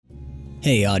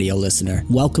Hey, audio listener.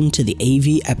 Welcome to the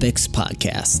AV Epics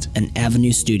podcast, an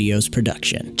Avenue Studios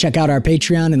production. Check out our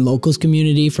Patreon and Locals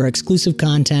community for exclusive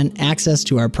content, access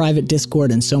to our private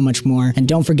Discord, and so much more. And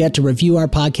don't forget to review our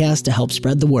podcast to help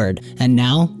spread the word. And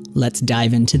now, let's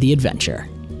dive into the adventure.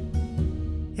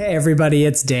 Hey everybody,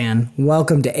 it's Dan.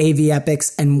 Welcome to AV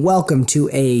Epics, and welcome to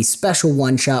a special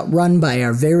one-shot run by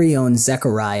our very own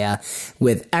Zechariah,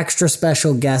 with extra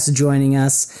special guests joining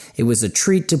us. It was a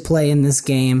treat to play in this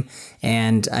game,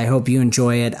 and I hope you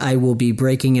enjoy it. I will be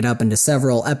breaking it up into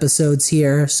several episodes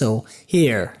here, so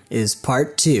here is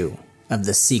part 2 of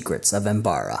The Secrets of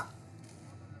Embara.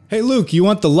 Hey Luke, you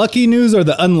want the lucky news or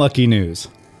the unlucky news?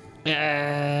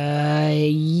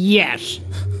 Yes.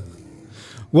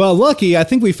 Well, lucky, I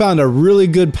think we found a really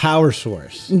good power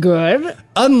source. Good.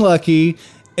 Unlucky,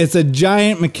 it's a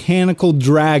giant mechanical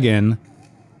dragon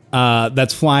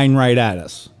that's flying right at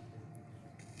us.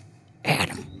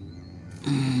 Adam.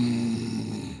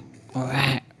 All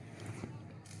right.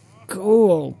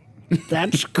 Cool.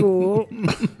 That's cool.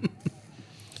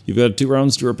 You've got 2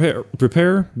 rounds to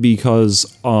prepare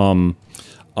because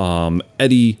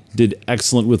Eddie did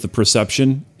excellent with the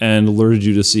perception and alerted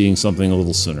you to seeing something a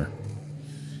little sooner.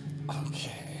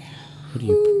 What do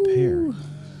you prepare?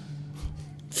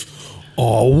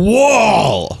 A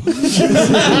wall!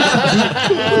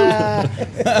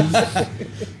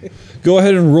 Go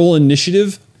ahead and roll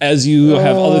initiative as you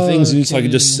have other things, so I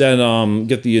could just send,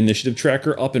 get the initiative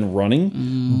tracker up and running.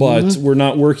 Mm-hmm. But we're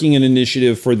not working in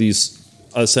initiative for these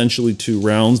essentially 2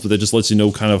 rounds, but that just lets you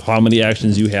know kind of how many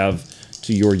actions you have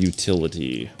to your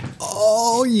utility.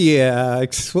 Oh yeah,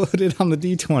 exploded on the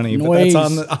D20, but that's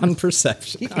on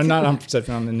perception. I'm not on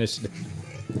perception, on initiative.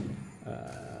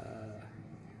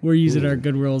 We're using our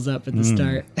good rolls up at the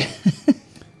start.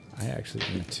 I actually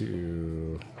went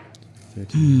to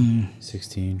 13,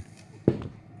 16.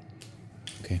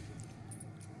 Okay.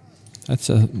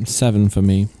 That's a 7 for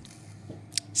me.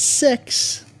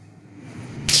 6.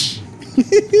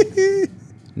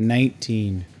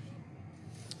 19.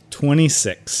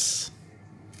 26.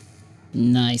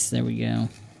 Nice. There we go.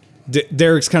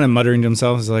 Derek's kind of muttering to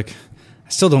himself. He's like, I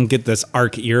still don't get this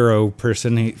arc arrow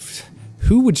person.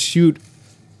 Who would shoot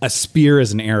a spear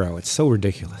as an arrow? It's so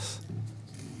ridiculous.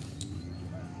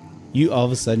 You all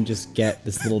of a sudden just get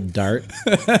this little dart,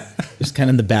 just kind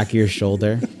of in the back of your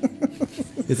shoulder.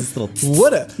 It's this little.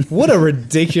 What a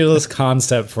ridiculous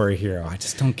concept for a hero. I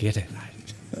just don't get it.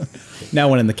 Now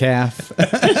one in the calf.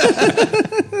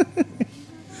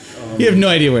 You have no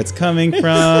idea where it's coming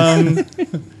from.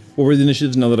 What were the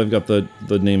initiatives now that I've got the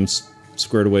names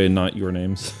squared away and not your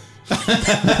names?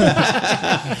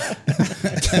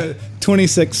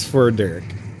 26 for Derek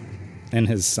and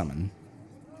his summon.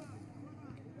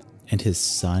 And his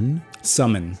son?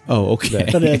 Summon. Oh, okay.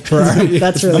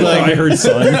 That's really I heard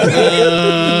son.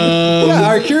 Yeah,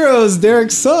 our hero is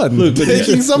Derek's son. Luke, but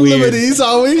taking some weird. liberties,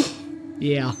 are we?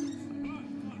 Yeah.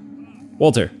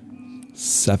 Walter.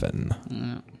 7.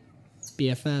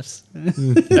 BFFs.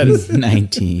 That is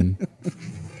 19.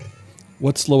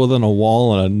 What's slower than a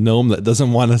wall and a gnome that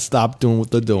doesn't want to stop doing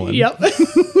what they're doing? Yep.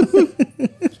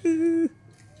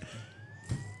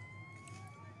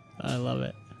 I love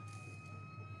it.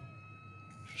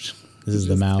 This is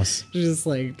the mouse. Just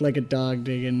like a dog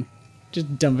digging,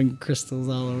 just dumping crystals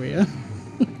all over you.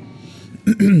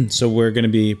 So we're going to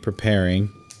be preparing.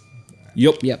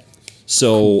 Yep.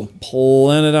 So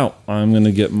plan it out. I'm going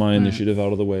to get my initiative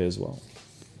out of the way as well.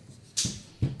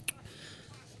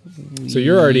 So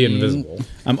you're already invisible.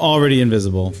 I'm already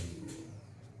invisible.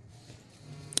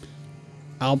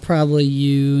 I'll probably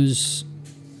use,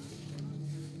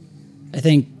 I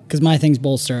think, because my thing's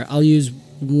bolster, I'll use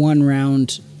 1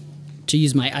 round to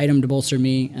use my item to bolster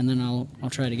me, and then I'll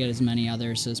try to get as many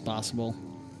others as possible.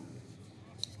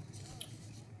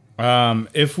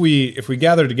 If we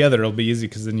gather together, it'll be easy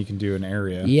because then you can do an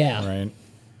area. Yeah. Right.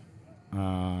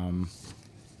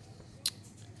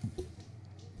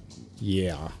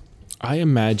 Yeah. I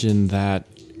imagine that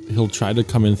he'll try to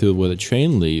come in through where the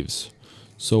train leaves.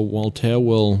 So Walter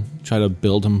will try to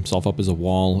build himself up as a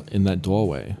wall in that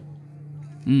doorway.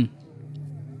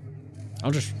 I'll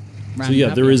just. So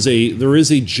yeah, there is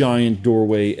a giant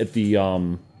doorway at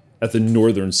the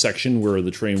northern section where the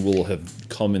train will have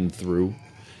come in through.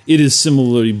 It is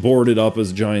similarly boarded up as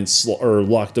a giant or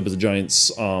locked up as a giant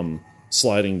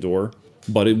sliding door,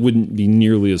 but it wouldn't be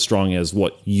nearly as strong as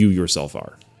what you yourself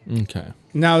are. Okay.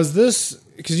 Now, is this,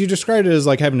 because you described it as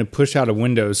like having to push out a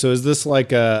window, so is this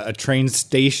like a train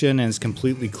station and it's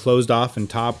completely closed off and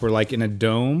top, or like in a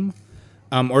dome?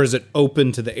 Or is it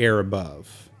open to the air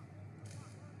above?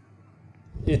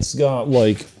 It's got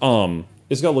like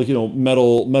It's got like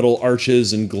metal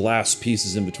arches and glass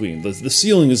pieces in between. The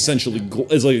ceiling is essentially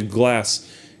is like a glass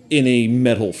in a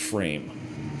metal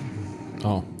frame.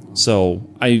 Oh. So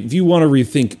if you want to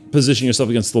rethink positioning yourself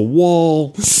against the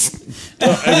wall,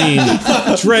 I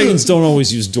mean, dragons don't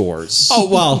always use doors. Oh,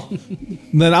 well,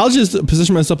 then I'll just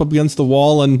position myself up against the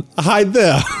wall and hide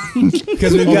there.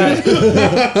 Because we've got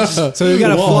we've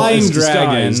got a Wall flying is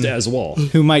dragon disguised as a wall.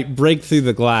 who might break through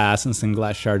the glass and send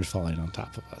glass shards falling on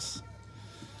top of us.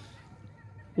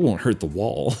 It won't hurt the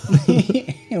wall.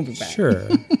 He'll be back. Sure.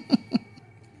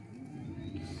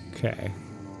 Okay.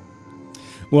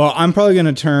 Well, I'm probably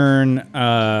going to turn.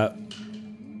 Oh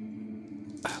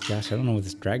gosh, I don't know what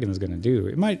this dragon is going to do.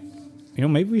 It might,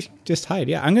 maybe we should just hide.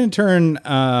 Yeah, I'm going to turn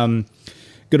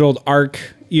good old Arc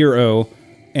Eero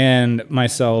and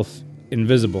myself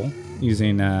invisible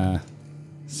using.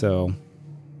 So,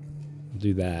 I'll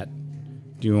do that.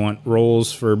 Do you want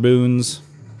rolls for boons?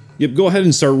 Yep, go ahead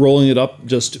and start rolling it up.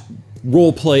 Just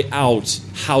role play out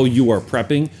how you are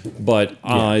prepping, but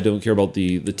I don't care about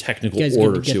the technical You guys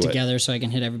order get to it. together so I can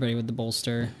hit everybody with the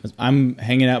bolster. I'm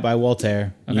hanging out by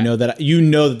Waltair. Okay. You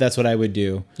know that that's what I would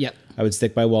do. Yep. I would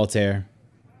stick by Waltair.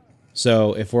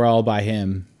 So if we're all by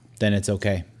him, then it's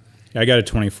okay. I got a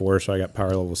 24, so I got power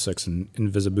level 6 and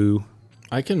Invisible.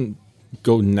 I can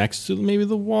go next to maybe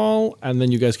the wall, and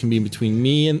then you guys can be between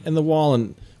me and the wall,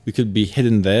 and we could be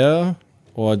hidden there,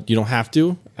 or you don't have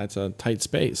to. That's a tight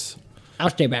space. I'll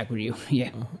stay back with you.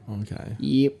 Yeah. Okay.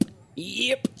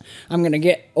 Yep. I'm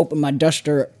gonna open my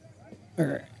duster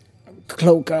or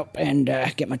cloak up and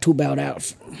get my tool belt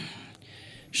out.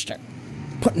 Start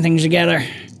putting things together.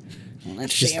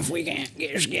 Let's see if we can't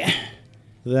get this guy.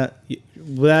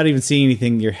 Without even seeing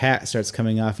anything, your hat starts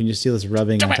coming off, and you just feel this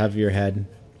rubbing on top of your head.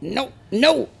 No.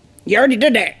 You already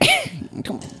did that.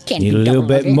 Come on. Can't Need be a little double,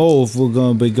 bit okay? more if we're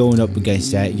going to be going up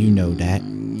against that. You know that.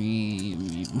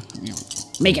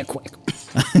 Make it quick.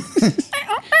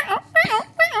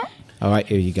 All right,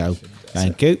 here you go.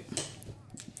 Thank you.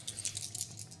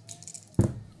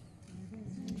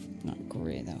 Not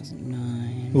great. That was a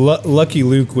 9. Lucky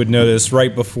Luke would notice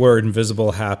right before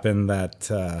Invisible happened that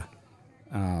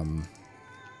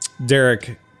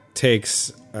Derek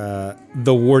takes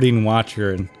the Warding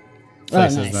Watcher and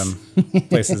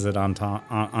places it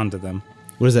onto them.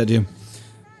 What does that do?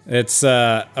 It's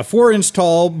a 4-inch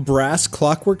tall brass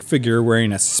clockwork figure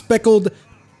wearing a speckled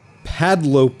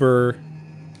padloper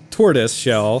tortoise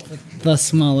shell The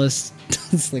smallest.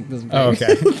 It's like this big. Oh,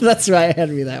 okay. That's why I had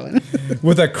to be that one.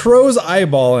 with a crow's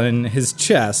eyeball in his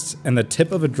chest and the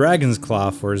tip of a dragon's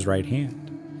claw for his right hand.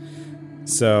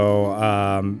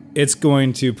 So it's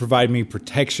going to provide me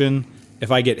protection.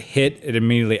 If I get hit, it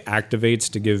immediately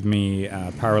activates to give me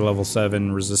power level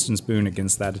 7 resistance boon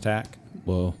against that attack.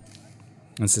 Whoa.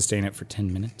 And sustain it for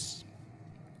 10 minutes.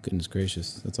 Goodness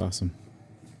gracious. That's awesome.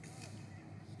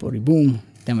 Body boom.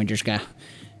 Then we just gotta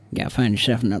find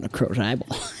yourself another crow's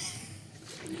eyeball.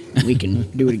 We can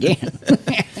do it again.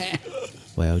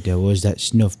 Well, there was that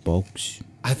snuff box.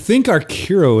 I think our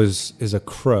Kiro is a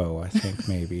crow, I think,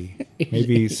 maybe.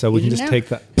 Maybe so we can just take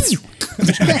that.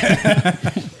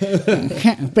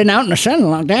 Been out in the sun a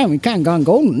long time. We kind of gone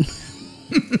golden.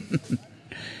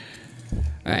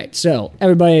 All right, so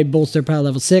everybody bolster power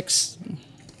level 6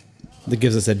 That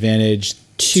gives us advantage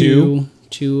to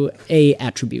a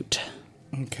attribute.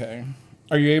 Okay.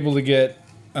 Are you able to get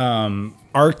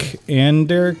Arc and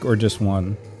Derek, or just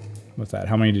one with that?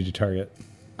 How many did you target?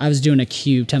 I was doing a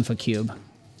cube, 10-foot cube.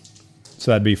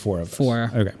 So that'd be 4 of us.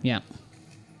 4. Okay. Yeah.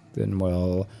 Then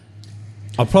I'll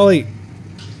probably...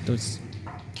 Those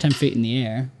 10 feet in the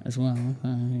air as well.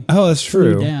 Oh, that's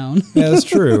true. Flew down. Yeah, that's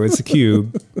true. It's a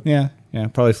cube. Yeah.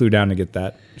 Probably flew down to get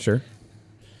that. Sure.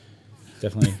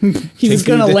 Definitely. He was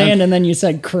going to down. land, and then you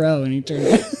said crow, and he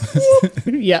turned.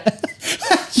 Yeah.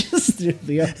 Just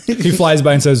He flies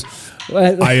by and says,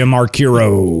 I am our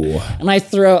Kiro. And I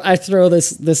throw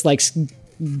this like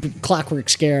clockwork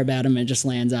scarab at him, and it just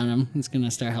lands on him. It's gonna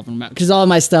start helping him out because all of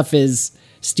my stuff is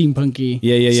steampunky.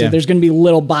 Yeah. So there's gonna be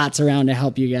little bots around to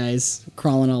help you guys,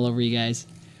 crawling all over you guys.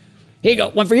 Here you go,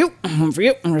 one for you, one for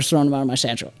you. I'm just throwing them out of my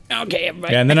satchel. Okay,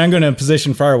 everybody. Yeah, and then I'm going to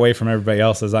position far away from everybody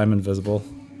else as I'm invisible.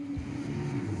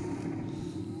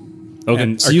 Okay,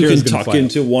 And so you Arkira's can gonna tuck fly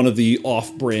into one of the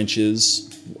off branches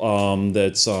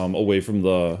that's away from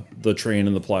the train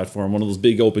and the platform. One of those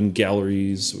big open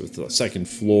galleries with a second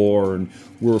floor and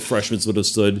where refreshments would have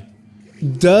stood.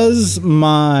 Does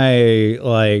my,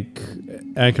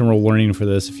 I can roll learning for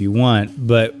this if you want,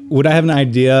 but would I have an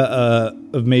idea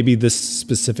of maybe this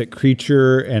specific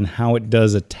creature and how it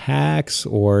does attacks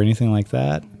or anything like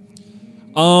that?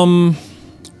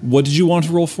 What did you want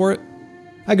to roll for it?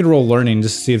 I could roll learning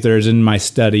just to see if there's in my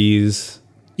studies.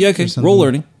 Yeah, okay. something. Roll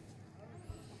learning.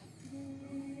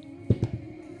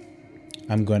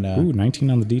 I'm gonna Ooh, 19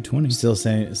 on the D20. still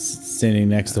standing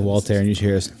next to Walter, and you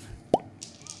hear us,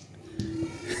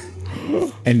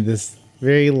 and this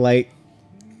very light,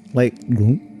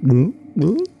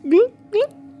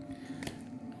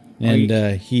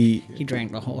 and He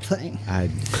drank the whole thing. I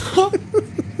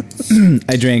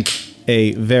drank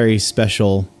a very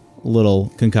special little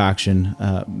concoction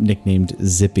nicknamed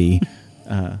Zippy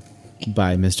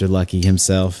by Mr. Lucky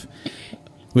himself,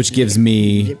 which gives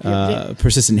me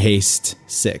persistent haste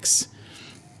 6.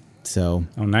 So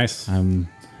Oh, nice. I'm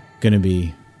gonna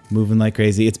be moving like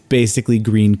crazy. It's basically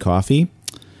green coffee,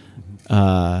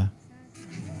 yeah,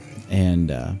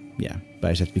 but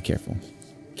I just have to be careful.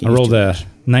 I rolled a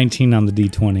 19 on the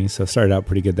D20, so started out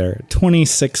pretty good there.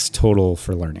 26 total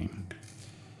for learning.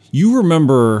 You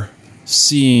remember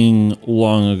seeing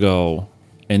long ago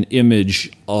an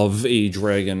image of a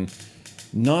dragon,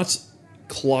 not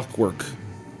clockwork,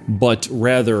 but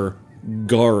rather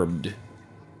garbed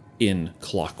in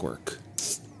clockwork.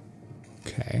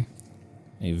 Okay.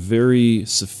 A very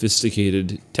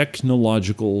sophisticated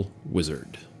technological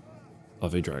wizard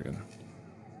of a dragon.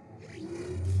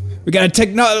 We got a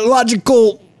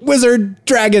technological wizard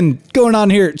dragon going on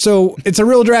here. So it's a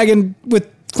real dragon with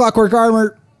clockwork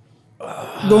armor.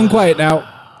 Going quiet now.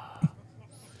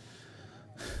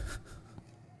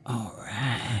 All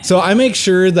right. So I make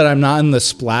sure that I'm not in the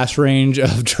splash range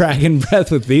of dragon breath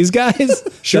with these guys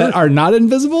that are not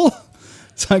invisible.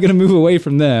 So I'm going to move away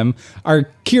from them. Our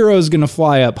Kiro's going to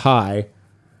fly up high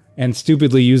and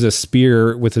stupidly use a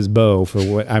spear with his bow for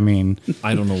what, I mean.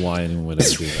 I don't know why anyone would ever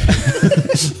do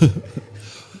that.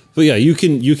 But yeah, you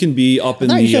can be up in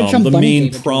thought you said some the bunny main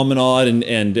gave it to promenade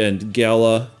and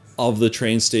gala of the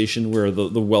train station where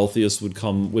the wealthiest would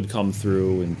come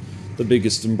through, and the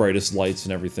biggest and brightest lights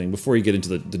and everything, before you get into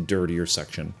the dirtier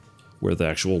section where the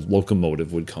actual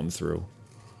locomotive would come through.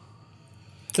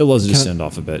 It allows you to stand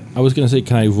off a bit. I was gonna say,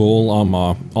 can I roll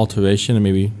alteration and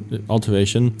maybe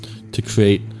alteration to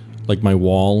create like my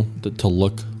wall to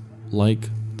look like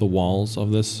the walls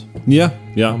of this? Yeah.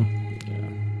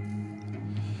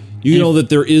 You know that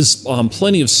there is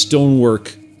plenty of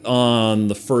stonework on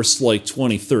the first like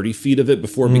 20, 30 feet of it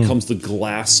before it becomes the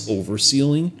glass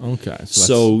overceiling. Okay,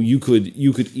 So you could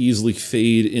easily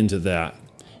fade into that.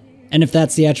 And if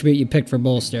that's the attribute you picked for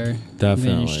bolster,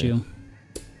 Definitely. advantage too.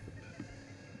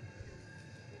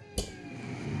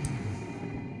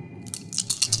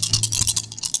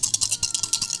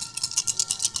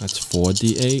 that's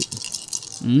 4d8.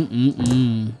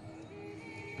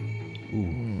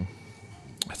 Ooh,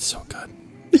 that's so good.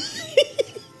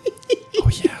 Oh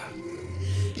yeah.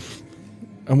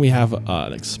 And we have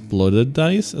an exploded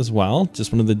dice as well,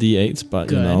 just one of the d8s, but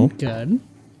Good, you know, good.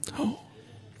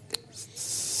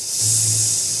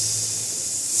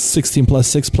 16 plus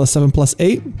 6 plus 7 plus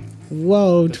 8.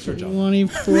 Whoa,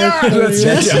 24. Don't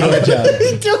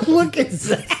look at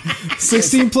that.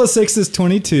 16 plus 6 is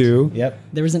 22. Yep.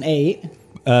 There was an 8,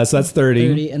 So that's 30.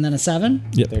 30, and then a 7.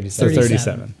 Yep. 37. So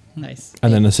 37. Nice.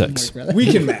 And then a Work, 6. brother.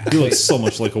 We can math. You look so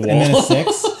much like a And then a wall.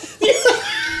 6.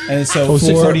 And so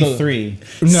 6 43.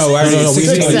 No, I No, we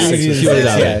Six, six. figured it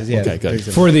out. Yeah. Okay, good.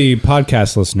 For the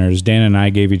podcast listeners, Dan and I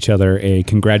gave each other a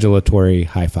congratulatory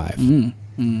high five.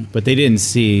 But they didn't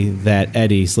see that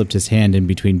Eddie slipped his hand in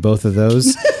between both of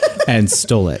those and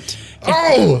stole it.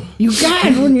 You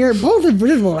guys, when you're both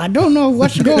invisible, I don't know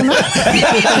what's going on. You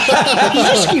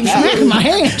just keep smacking my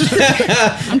hands.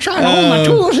 I'm trying to hold my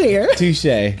tools here. Touche.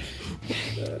 Oh,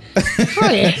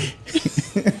 yeah.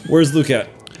 Where's Luke at?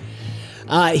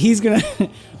 He's gonna.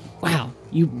 Wow,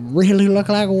 you really look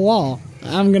like a wall.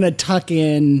 I'm gonna tuck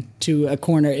in to a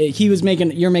corner.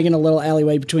 You're making a little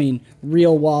alleyway between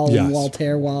real wall Yes. and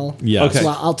Waltaire wall. Yes. Okay. So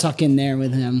I'll tuck in there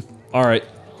with him All right.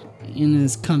 in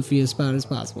as comfy a spot as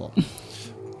possible.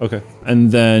 Okay.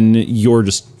 And then you're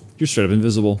straight up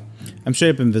invisible. I'm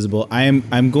straight up invisible.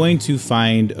 I'm going to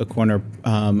find a corner.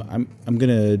 I'm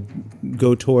gonna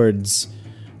go towards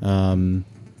a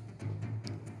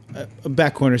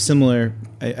back corner, similar,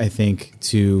 I think,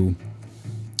 to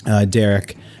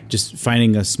Derek. Just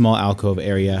finding a small alcove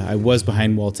area. I was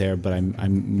behind Waltaire, but I'm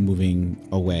moving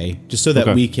away just so that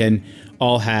Okay. we can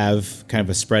all have kind of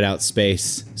a spread out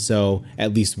space. So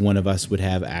at least one of us would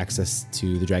have access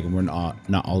to the dragon. We're not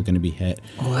all going to be hit.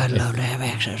 Oh, I'd love to have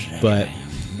access to that. But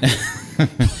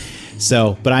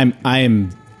but I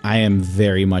am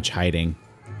very much hiding,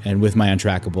 and with my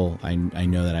untrackable, I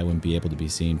know that I wouldn't be able to be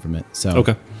seen from it. So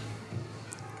Okay.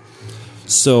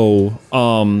 So,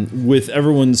 with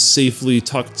everyone safely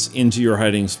tucked into your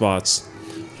hiding spots,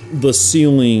 the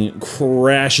ceiling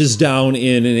crashes down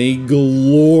in a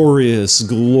glorious,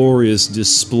 glorious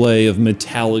display of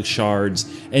metallic shards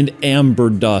and amber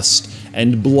dust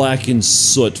and blackened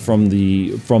soot from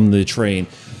the train.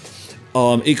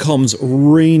 It comes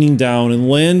raining down and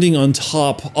landing on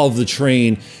top of the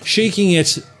train, shaking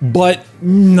it, but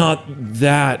not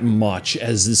that much,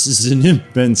 as this is an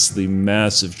immensely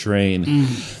massive train.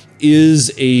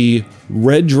 Is a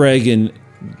red dragon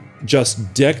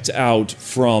just decked out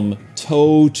from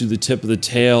toe to the tip of the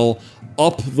tail,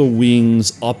 up the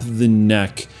wings, up the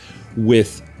neck,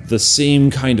 with the same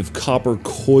kind of copper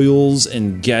coils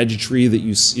and gadgetry that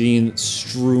you've seen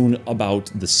strewn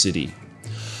about the city.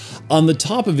 On the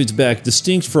top of its back,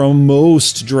 distinct from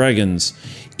most dragons,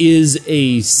 is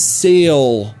a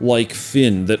sail-like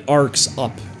fin that arcs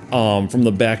up from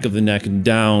the back of the neck and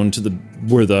down to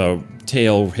where the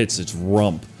tail hits its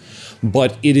rump.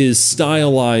 But it is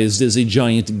stylized as a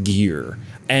giant gear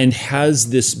and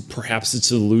has this, perhaps it's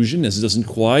an illusion, as it doesn't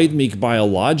quite make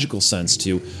biological sense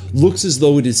to, looks as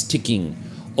though it is ticking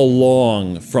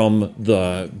along from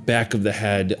the back of the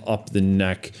head, up the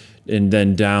neck, and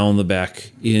then down the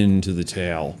back into the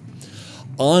tail.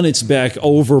 On its back,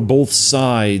 over both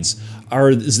sides,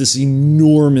 is this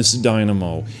enormous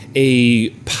dynamo,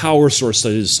 a power source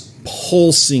that is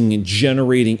pulsing and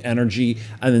generating energy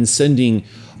and then sending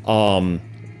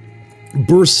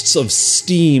bursts of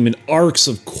steam and arcs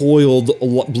of coiled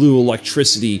blue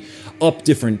electricity up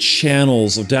different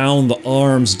channels, down the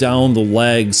arms, down the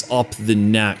legs, up the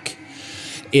neck.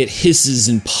 It hisses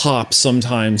and pops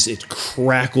sometimes, it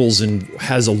crackles and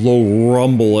has a low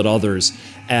rumble at others,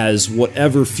 as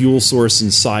whatever fuel source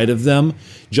inside of them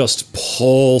just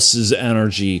pulses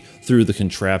energy through the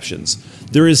contraptions.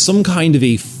 There is some kind of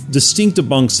a distinct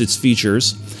amongst its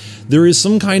features. There is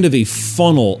some kind of a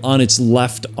funnel on its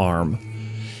left arm,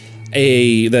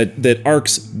 that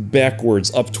arcs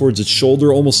backwards up towards its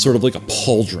shoulder, almost sort of like a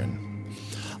pauldron.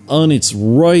 On its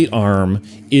right arm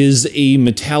is a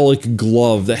metallic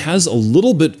glove that has a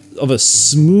little bit of a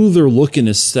smoother looking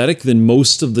aesthetic than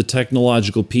most of the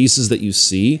technological pieces that you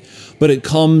see, but it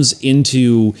comes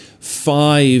into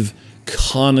 5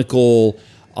 conical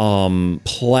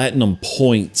platinum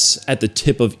points at the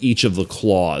tip of each of the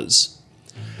claws.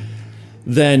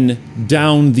 Then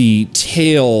down the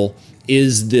tail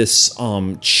is this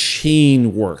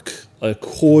chain work, a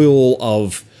coil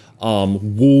of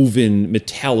woven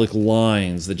metallic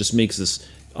lines that just makes this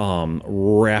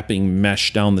wrapping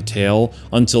mesh down the tail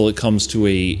until it comes to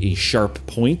a sharp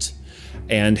point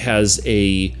and has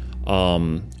a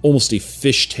almost a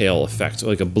fishtail effect,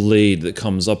 like a blade that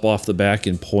comes up off the back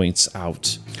and points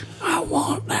out. I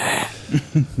want that.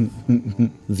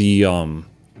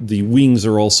 The wings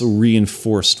are also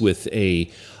reinforced with a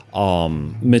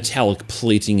metallic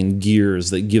plating and gears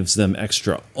that gives them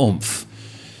extra oomph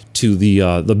to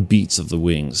the beats of the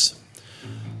wings.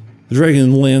 The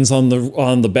dragon lands on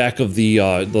the back of the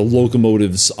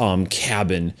locomotive's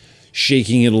cabin,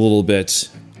 shaking it a little bit.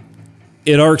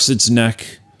 It arcs its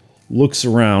neck, looks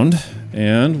around,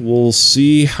 and we'll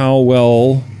see how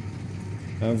well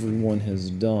everyone has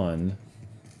done.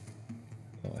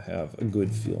 I have a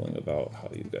good feeling about how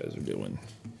you guys are doing.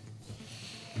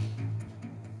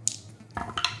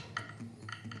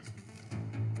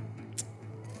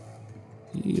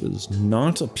 He does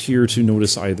not appear to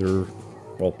notice either,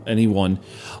 well, anyone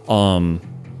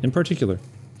in particular.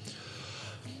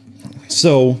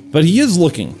 So, but he is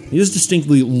looking. He is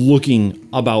distinctly looking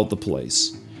about the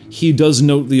place. He does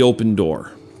note the open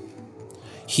door.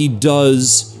 He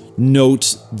does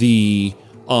note the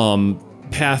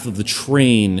path of the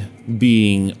train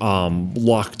being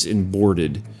locked and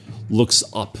boarded. Looks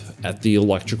up at the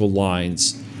electrical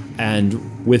lines,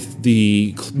 and with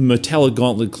the metallic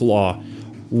gauntlet claw,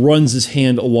 runs his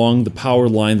hand along the power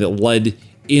line that led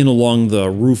in along the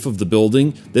roof of the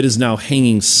building that is now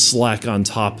hanging slack on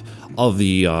top of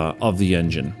the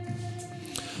engine.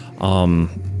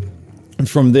 And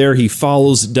from there, he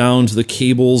follows down to the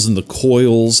cables and the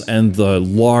coils and the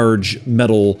large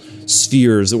metal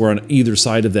spheres that were on either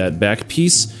side of that back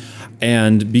piece,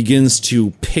 and begins to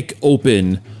pick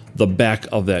open the back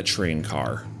of that train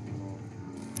car.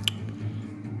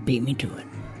 Beat me to it.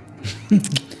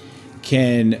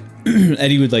 Can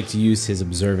Eddie would like to use his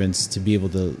observance to be able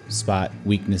to spot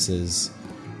weaknesses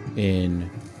in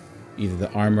either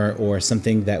the armor or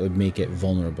something that would make it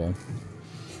vulnerable.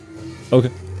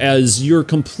 Okay. As you're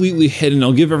completely hidden,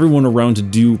 I'll give everyone a round to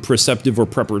do perceptive or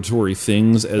preparatory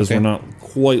things, as we're not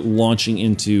quite launching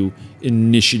into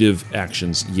initiative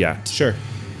actions yet. Sure.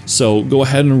 So go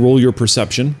ahead and roll your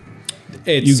perception.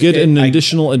 You get an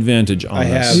additional advantage on I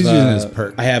this. have He's using his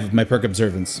perk. I have my perk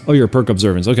observance. Oh, your perk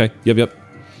observance. Okay. Yep.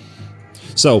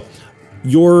 So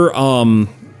you're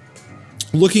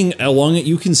looking along it.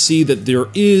 You can see that there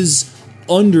is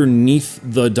underneath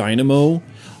the dynamo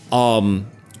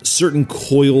certain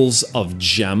coils of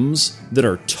gems that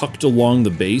are tucked along the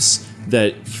base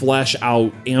that flash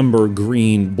out amber,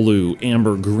 green, blue,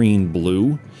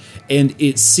 and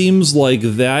it seems like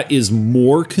that is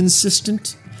more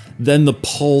consistent than the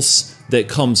pulse that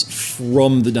comes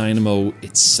from the dynamo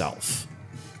itself.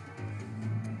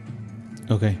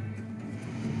 Okay.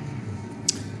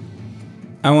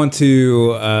 I want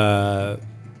to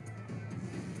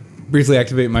briefly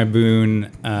activate my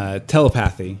boon,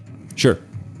 telepathy. Sure.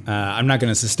 I'm not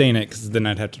going to sustain it because then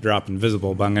I'd have to drop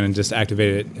invisible, but I'm going to just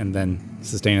activate it and then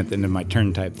sustain it at the end of my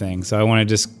turn type thing. So I want to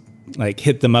just like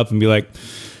hit them up and be like,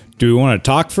 do we want to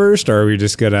talk first, or are we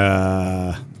just going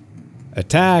to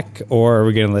attack, or are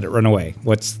we going to let it run away?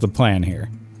 What's the plan here?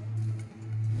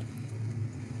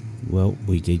 Well,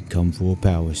 we did come for a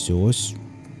power source.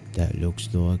 That looks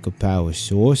like a power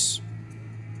source.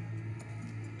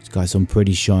 It's got some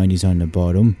pretty shinies on the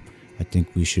bottom. I think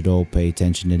we should all pay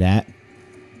attention to that.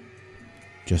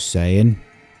 Just saying.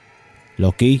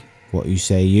 Lucky, what you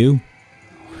say, you?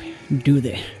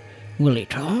 Will he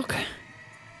talk?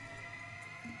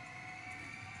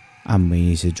 I mean,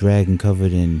 he's a dragon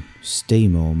covered in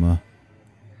steam armor.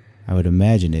 I would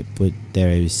imagine it put there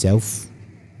himself,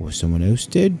 or someone else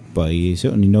did, but he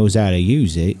certainly knows how to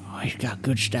use it. Oh, he's got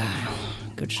good style.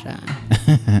 Good style.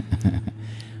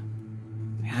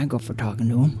 I go for talking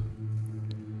to him.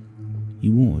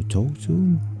 You want to talk to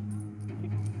him?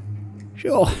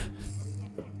 Sure.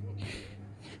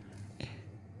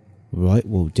 Right,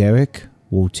 well, Derek,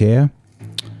 Walter.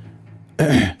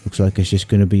 Looks like it's just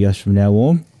going to be us from now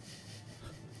on.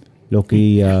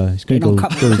 Lucky, he's going to go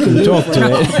talk to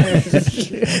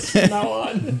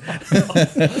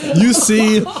it. You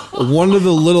see one of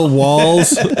the little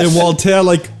walls, and Walter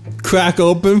like crack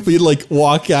open for you to like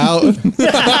walk out.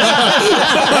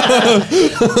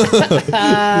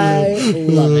 I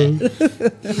love it.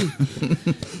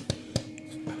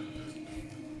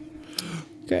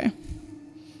 Okay.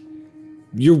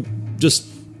 You're just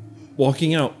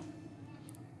walking out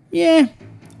Yeah.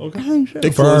 Okay. I think so.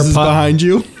 It closes behind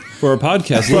you. for a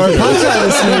podcast. For our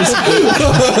podcast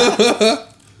listeners,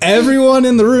 everyone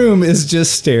in the room is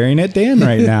just staring at Dan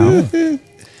right now.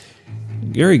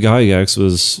 Gary Gygax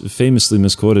was famously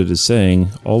misquoted as saying,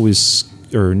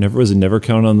 never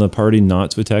count on the party not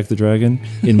to attack the dragon.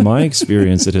 In my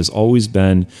experience, it has always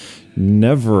been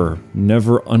never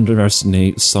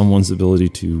underestimate someone's ability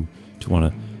to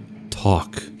want to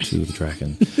talk to the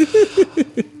dragon.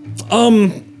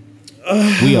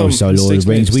 We also Lord of the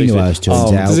Rings. We know how it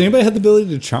turns out. Does anybody have the ability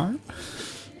to charm?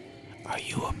 Are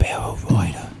you a barrel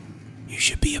rider? You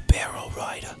should be a barrel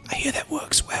rider. I hear that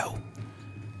works well.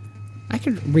 I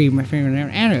could read my fingernail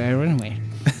anyway.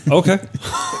 Okay.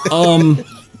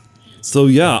 So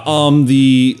yeah,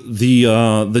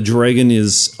 the dragon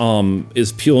is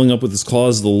peeling up with its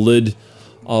claws the lid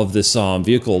of this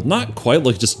vehicle. Not quite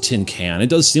like just a tin can. It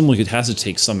does seem like it has to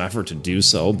take some effort to do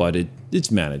so, but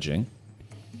it's managing.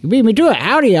 You beat me to it.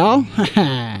 Howdy, y'all.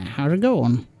 How's it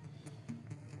going?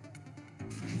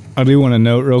 I do want to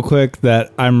note real quick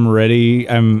that I'm ready.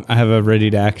 I have a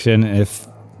ready to action if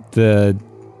the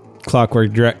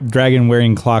clockwork dragon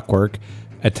wearing clockwork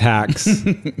attacks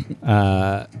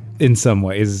in some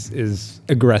way is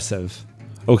aggressive.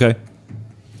 Okay.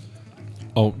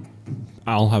 Oh,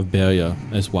 I'll have Beria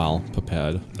as well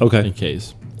prepared. Okay. In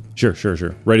case. Sure.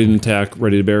 Ready to attack,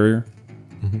 ready to barrier.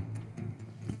 Mm-hmm.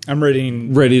 I'm ready.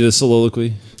 Ready to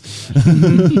soliloquy.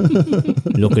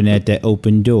 Looking at that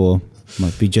open door.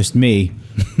 Might be just me.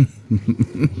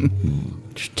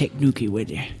 Just take Nuki with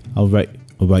you. I'll write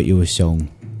you a song.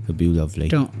 It'll be lovely.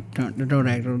 Don't do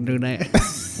that.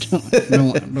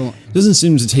 don't. Doesn't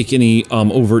seem to take any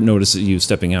overt notice of you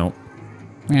stepping out.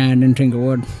 Yeah, I didn't think it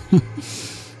would.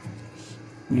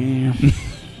 Yeah.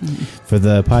 For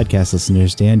the podcast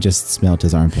listeners, Dan just smelled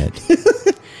his armpit.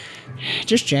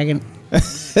 Just checking.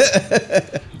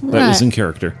 That was in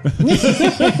character.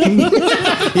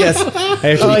 Yes, I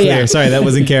have to be clear. yeah. Sorry, that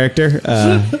was in character.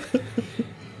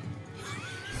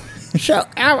 So,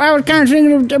 I was kind of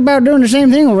thinking about doing the same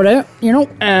thing over there. You know,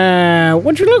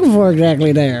 what you looking for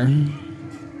exactly there?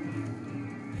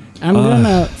 I'm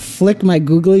gonna flick my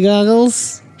googly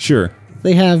goggles. Sure.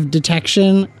 They have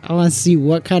detection. I want to see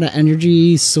what kind of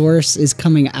energy source is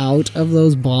coming out of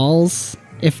those balls,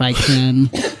 if I can.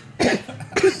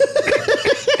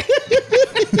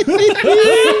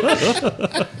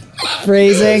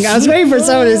 Phrasing. I was waiting for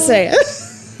someone to say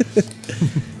it.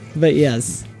 But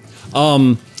yes.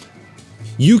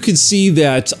 You could see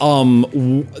that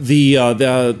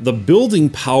the building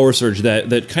power surge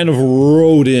that kind of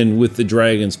rode in with the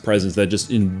dragon's presence, that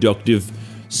just inductive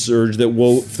surge that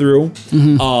wove through,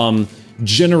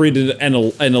 generated an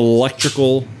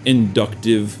electrical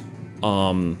inductive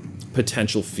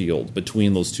potential field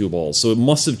between those two balls. So it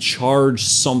must have charged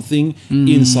something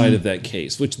inside of that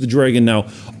case, which the dragon now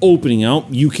opening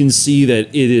out, you can see that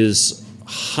it is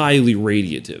highly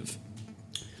radiative.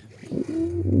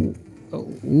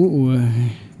 Ooh.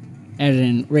 As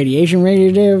in radiation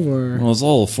radiative, or Well, it's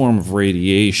all a form of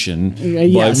radiation,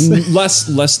 yes. but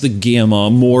less the gamma,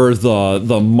 more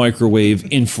the microwave,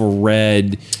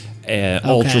 infrared,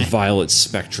 ultraviolet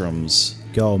spectrums.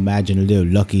 Go imagine a little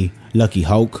Lucky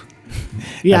Hulk.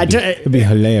 yeah, It'd be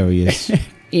hilarious.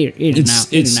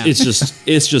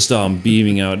 It's just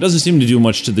beaming out. It doesn't seem to do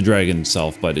much to the dragon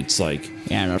itself, but it's like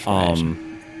yeah, that's right.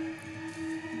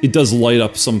 it does light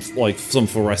up some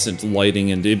fluorescent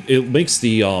lighting, and it makes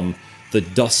the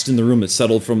dust in the room that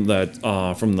settled from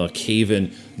the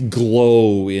cave-in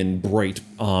glow in bright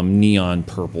neon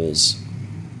purples.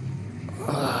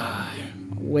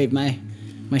 Wave my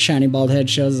shiny bald head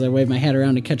shows as I wave my head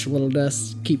around to catch a little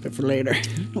dust. Keep it for later.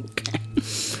 Okay.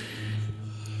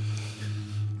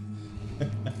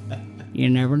 You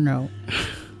never know.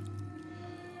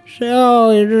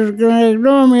 So, you're just gonna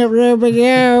ignore me up there, but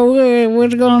yeah,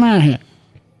 what's going on here?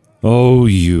 Oh,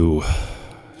 you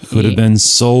could have been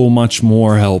so much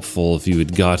more helpful if you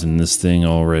had gotten this thing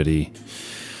already.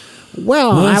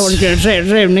 Well, I was gonna say the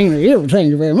same thing to you. Thank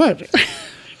you very much.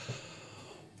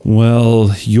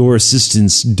 Well, your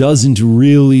assistance doesn't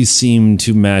really seem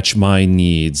to match my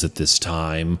needs at this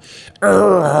time.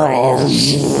 As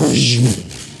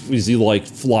he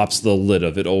flops the lid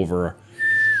of it over.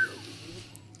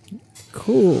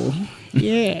 Cool.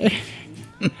 Yeah.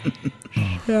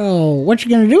 So, what you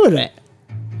gonna do with it?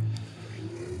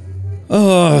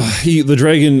 The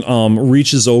dragon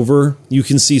reaches over. You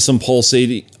can see some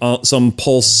pulsing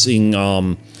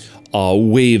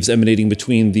waves emanating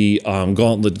between the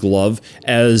gauntlet glove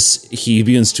as he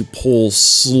begins to pull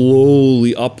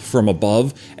slowly up from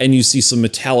above, and you see some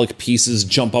metallic pieces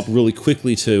jump up really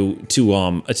quickly to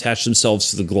attach themselves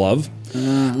to the glove.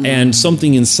 And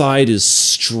something inside is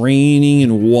straining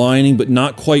and whining, but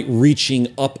not quite reaching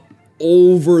up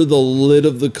over the lid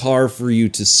of the car for you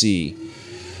to see.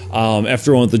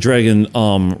 After a moment, the dragon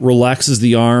relaxes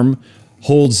the arm,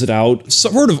 holds it out,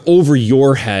 sort of over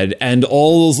your head, and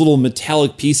all those little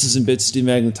metallic pieces and bits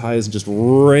demagnetize and just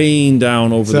rain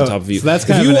down over the top of you. So that's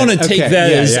if you want to take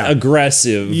that as yeah.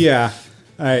 aggressive. Yeah.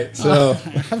 All right. So I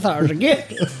thought it was a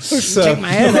gift. so Take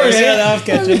my head off.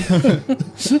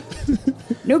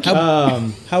 Nope.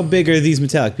 How big are these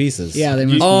metallic pieces? Yeah, they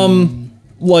must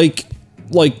like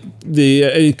the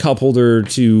a cup holder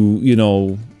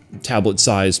to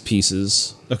tablet-sized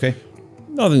pieces. Okay.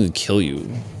 Nothing to kill you.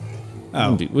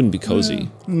 Oh. Wouldn't be cozy.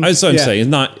 That's what I'm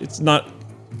saying. It's not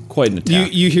quite an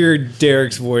attack. You hear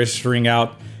Derek's voice ring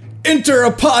out, "Enter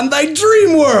upon thy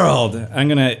dream world." I'm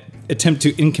gonna attempt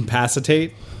to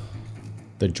incapacitate.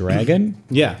 The dragon?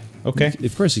 Yeah. Okay.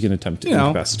 Of course, you can attempt to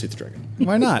incapacitate the dragon.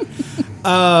 Why not?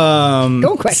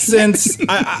 Don't question. Since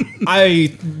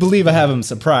I believe I have him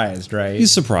surprised, right?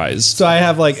 He's surprised. So I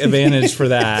have advantage for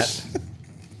that.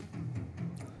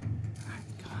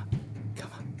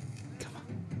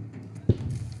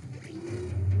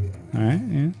 All right,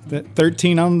 yeah. That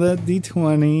 13 on the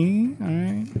D20. All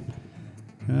right.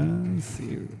 Let's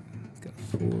see. It's got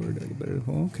 4. Did I get better?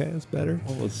 Okay, that's better.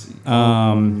 Well, let's see.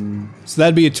 So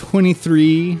that'd be a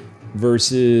 23.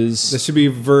 Versus. This should be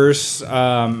verse.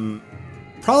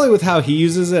 Probably with how he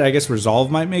uses it, I guess resolve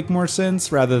might make more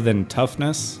sense rather than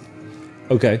toughness.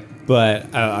 Okay.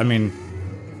 But I mean,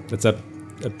 that's up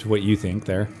to what you think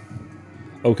there.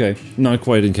 Okay. Not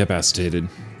quite incapacitated.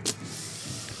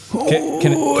 Can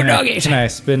I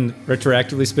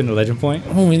retroactively spend a legend point?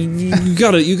 Oh, you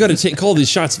gotta call these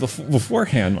shots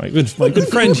beforehand, my good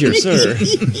friend here, sir.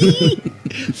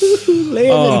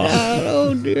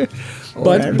 Oh dear.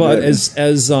 But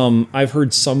as I've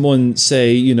heard someone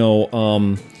say,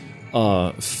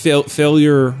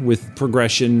 failure with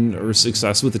progression or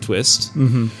success with a twist.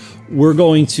 Mm-hmm. We're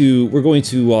going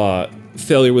to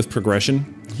failure with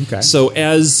progression. Okay. So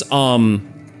as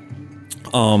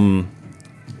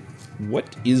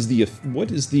what is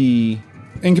the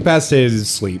Incapacitated is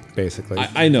sleep, basically.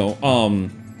 I know.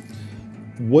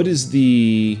 What is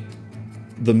the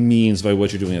means by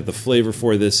what you're doing it? The flavor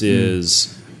for this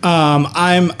is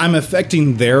I'm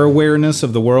affecting their awareness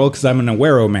of the world because I'm an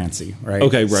awareomancy, right?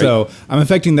 Okay, right. So I'm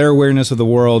affecting their awareness of the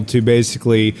world to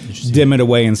basically dim it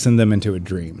away and send them into a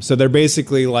dream. So they're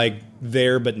basically like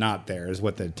there but not there is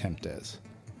what the attempt is.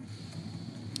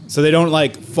 So they don't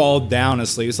like fall down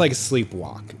asleep. It's like a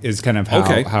sleepwalk is kind of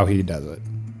how he does it.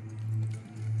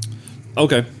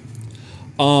 Okay.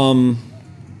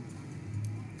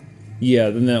 Yeah,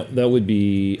 then that would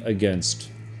be against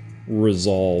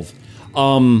resolve.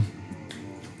 You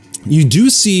do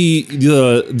see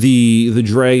the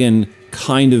dragon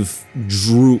kind of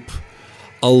droop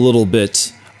a little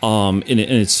bit in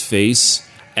its face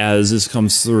as this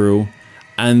comes through,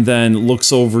 and then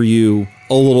looks over you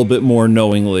a little bit more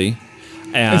knowingly.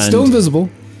 And It's still invisible.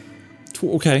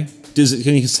 Okay.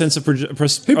 Can you sense a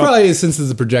He probably senses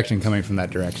the projection coming from that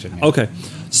direction. Yeah. Okay,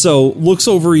 so looks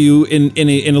over you in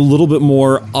a little bit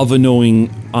more of a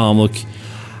knowing look,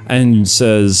 and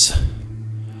says,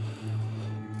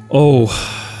 "Oh,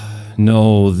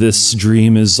 no, this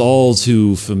dream is all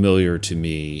too familiar to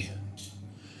me.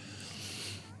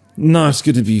 Not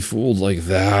going to be fooled like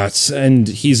that." And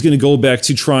he's going to go back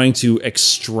to trying to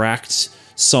extract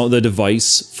the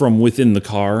device from within the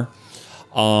car.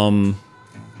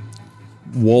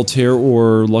 Waltair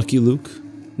or Lucky Luke?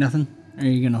 Nothing? Are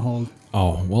you going to hold?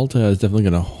 Oh, Walter is definitely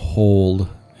going to hold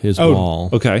his ball.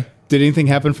 Okay. Did anything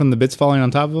happen from the bits falling on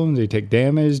top of him? Did he take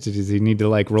damage? Does he need to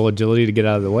like roll agility to get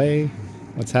out of the way?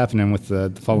 What's happening with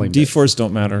the falling bits? D4s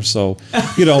don't matter, so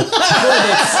you know.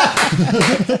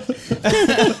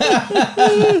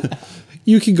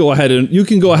 You can go ahead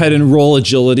and roll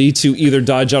agility to either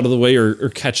dodge out of the way or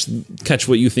catch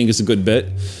what you think is a good bit.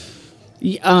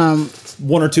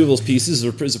 One or two of those pieces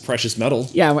is a precious metal.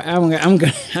 Yeah, I'm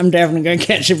definitely gonna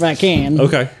catch if I can.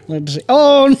 Okay. Let's see.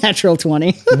 Oh, natural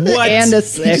 20. What? And a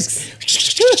 6.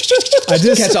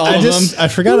 Catch all of them. I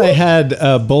forgot I had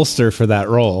a bolster for that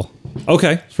roll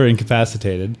Okay. for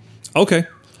incapacitated. Okay.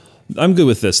 I'm good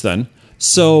with this then.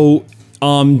 So,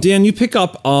 Dan, you pick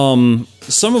up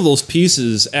some of those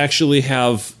pieces actually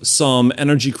have some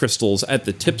energy crystals at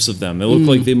the tips of them. They look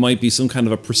like they might be some kind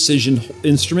of a precision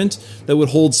instrument that would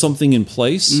hold something in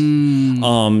place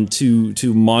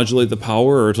to modulate the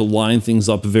power or to line things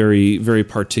up very, very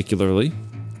particularly.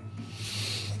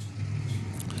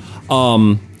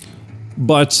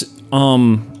 But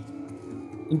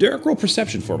Derek, roll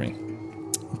perception for me.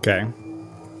 Okay.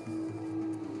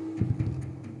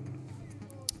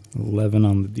 11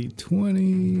 on the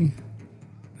D20.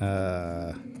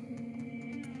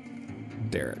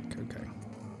 Derek,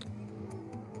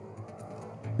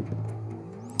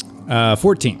 okay.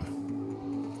 14.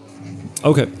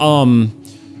 Okay.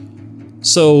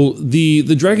 So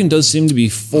the dragon does seem to be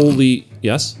fully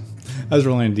yes. I was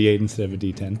rolling a D8 instead of a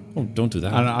D10. Oh, don't do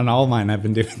that. On all mine, I've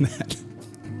been doing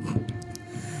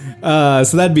that.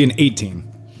 So that'd be an 18.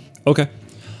 Okay.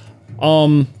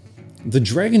 The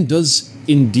dragon does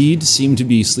indeed seem to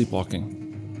be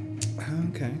sleepwalking.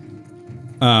 Okay.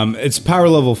 It's power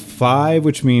level 5,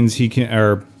 which means he can,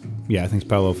 I think it's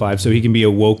power level 5, so he can be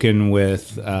awoken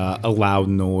with a loud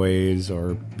noise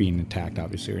or being attacked,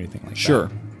 obviously, or anything like that. Sure.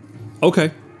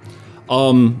 Okay.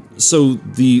 So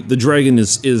the dragon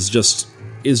is just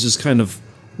kind of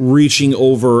reaching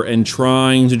over and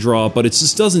trying to draw, but it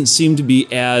just doesn't seem to be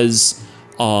as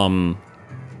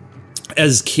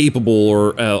capable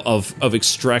or of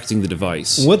extracting the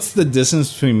device. What's the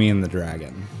distance between me and the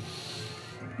dragon?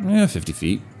 50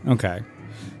 feet. Okay.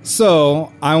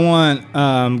 So I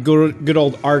want good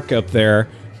old Ark up there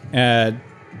and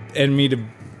me to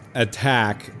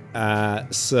attack.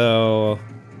 So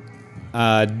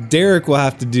Derek will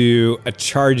have to do a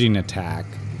charging attack.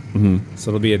 Mm-hmm.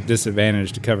 So it'll be a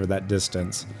disadvantage to cover that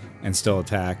distance and still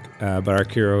attack. But our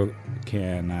hero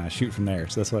can shoot from there.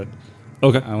 So that's what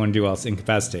I want to do while it's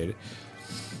incapacitated.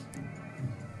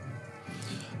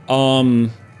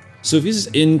 So if he's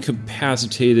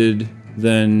incapacitated,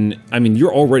 then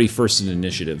you're already first in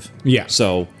initiative. Yeah.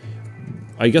 So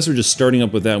I guess we're just starting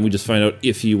up with that, and we just find out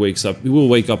if he wakes up. He will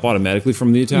wake up automatically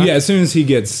from the attack. Yeah, as soon as he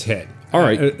gets hit. All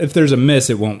right. If there's a miss,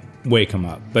 it won't wake him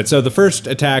up. But so the first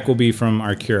attack will be from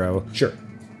Arkiro. Sure.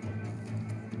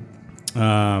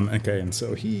 Okay, and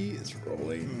so he is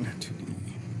rolling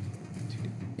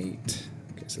 2d8.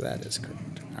 Okay, so that is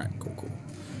correct. All right, cool.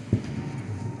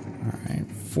 All right,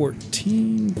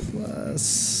 14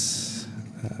 plus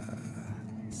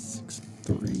 6,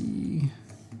 3.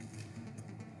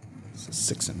 So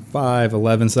 6 and 5,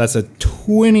 11. So that's a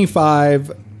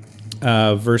 25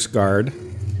 verse guard.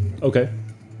 Okay.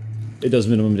 It does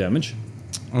minimum damage.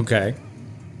 Okay.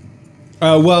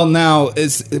 Well, now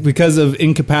it's because of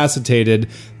incapacitated.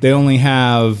 They only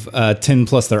have 10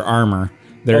 plus their armor,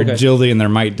 Their Okay. agility and their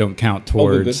might don't count good,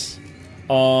 towards.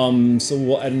 So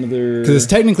we'll add another. Because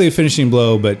it's technically a finishing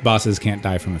blow, but bosses can't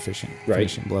die from a Right.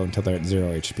 finishing blow until they're at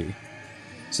 0 HP.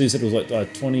 So you said it was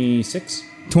what, 26?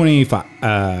 25.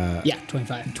 Yeah,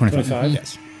 25. 25. 25?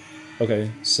 Yes. Okay,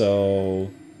 so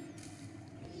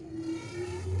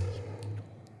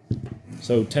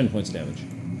 10 points of damage.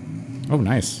 Oh,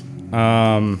 nice.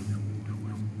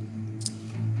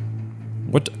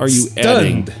 What are you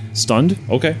Stunned. adding? Stunned?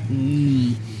 Okay.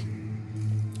 And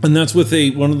that's with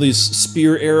one of these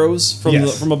spear arrows from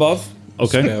Yes. from above.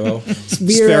 Okay.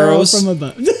 Sparrows from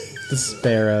above. The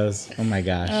sparrows. Oh my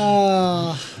gosh.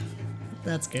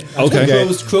 That's good. Okay.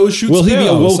 Crows shoot Will he be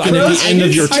sparrows. awoken at the end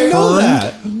of your turn,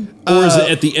 that. or is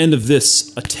it at the end of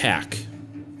this attack?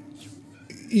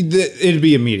 It'd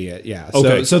be immediate, yeah.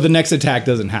 Okay. So the next attack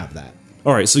doesn't have that.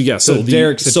 All right. So yeah. So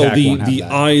Derek's attack the won't have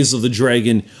that. eyes of the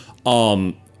dragon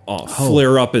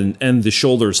flare up and the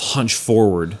shoulders hunch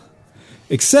forward.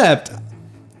 Except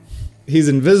he's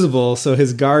invisible, so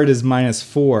his guard is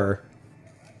 -4.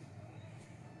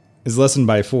 Is lessened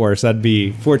by 4, so that'd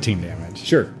be 14 damage.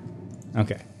 Sure.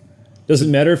 Okay. Does it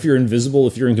matter if you're invisible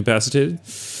if you're incapacitated?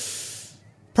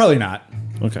 Probably not.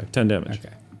 Okay. 10 damage. Okay.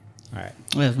 All right.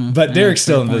 But Derek's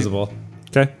still invisible.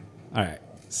 Okay. All right.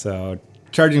 So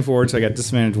charging forward, so I got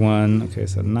disadvantage 1. Okay,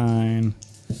 so 9.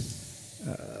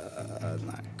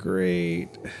 Not great.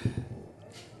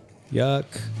 Yuck.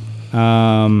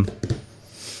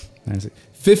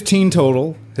 15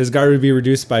 total. His guard would be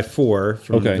reduced by 4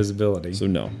 from Okay. invisibility. So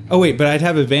no. Oh wait, but I'd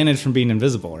have advantage from being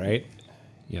invisible, right?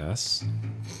 Yes.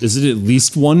 Is it at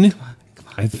least one?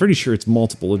 I'm pretty sure it's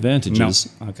multiple advantages.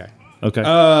 No. Okay. Okay.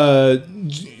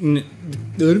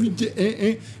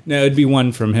 No, it'd be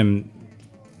 1 from him.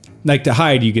 Like to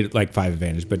hide, you get like 5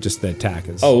 advantage, but just the attack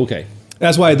is. oh, okay.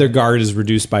 That's why their guard is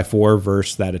reduced by 4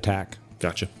 versus that attack.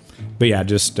 Gotcha. But yeah,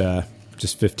 just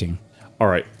 15. All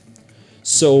right.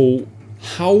 So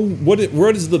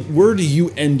where do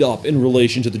you end up in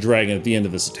relation to the dragon at the end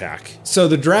of this attack? So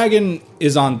the dragon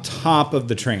is on top of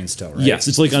the train still, right? Yes,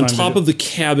 it's like on top of the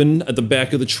cabin at the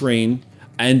back of the train,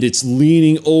 and it's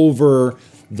leaning over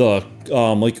the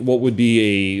like what would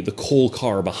be the coal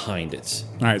car behind it.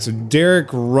 All right, so Derek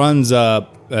runs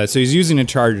up. So he's using a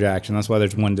charge action. That's why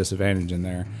there's 1 disadvantage in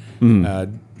there.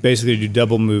 Basically, do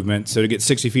double movement. So to get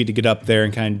 60 feet to get up there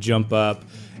and kind of jump up.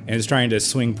 And it's trying to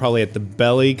swing probably at the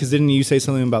belly. Because didn't you say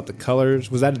something about the colors?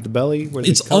 Was that at the belly? Where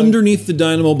the It's color- underneath the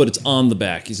dynamo, but it's on the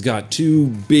back. He's got 2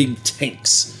 big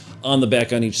tanks on the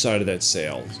back on each side of that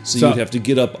sail. So So- you'd have to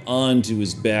get up onto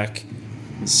his back.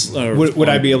 Would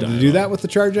I be able to do that with the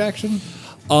charge action?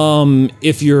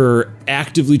 If you're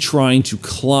actively trying to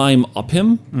climb up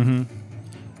him,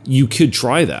 you could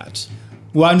try that.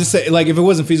 Well, I'm just saying, like, if it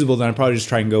wasn't feasible, then I'd probably just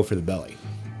try and go for the belly.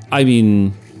 I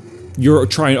mean, you're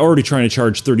already trying to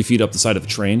charge 30 feet up the side of the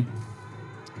train.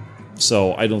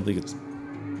 So I don't think it's...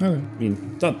 Okay. I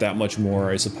mean, it's not that much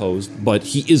more, I suppose. But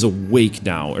he is awake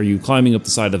now. Are you climbing up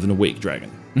the side of an awake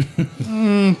dragon?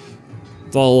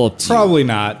 It's all up to you. Probably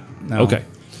not. No. Okay.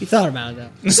 You thought about it,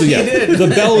 though. So yeah, the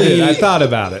belly... I thought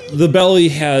about it. The belly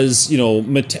has,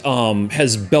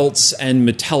 has belts and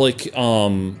metallic,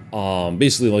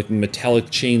 basically like metallic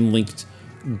chain linked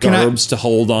garbs to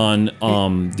hold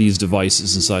on these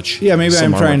devices and such. Yeah, maybe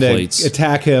Some I'm trying armor to plates.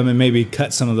 attack him and maybe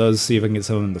cut some of those, see if I can get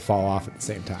some of them to fall off at the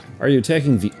same time. Are you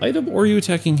attacking the item or are you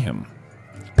attacking him?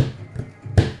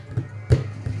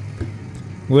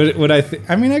 Would I?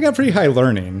 I mean, I got pretty high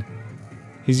learning.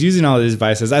 He's using all these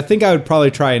devices. I think I would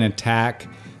probably try and attack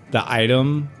the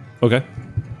item Okay.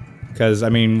 because I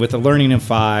mean, with a learning of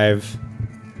 5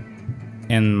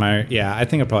 and I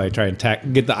think I'd probably try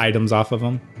and get the items off of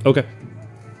him Okay.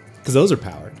 because those are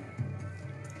powered.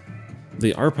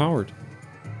 They are powered.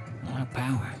 More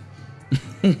power.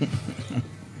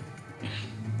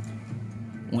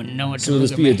 Wouldn't know what to So would look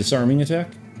this at be a me. disarming attack?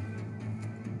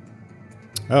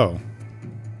 Oh,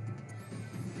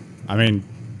 I mean,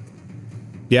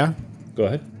 yeah. Go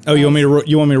ahead. Oh, you want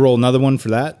me to roll another one for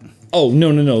that? Oh,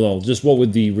 no. Just what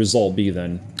would the result be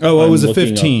then? Oh, it was a looking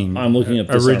 15 I'm looking up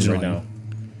disarm originally. right now.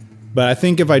 But I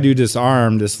think if I do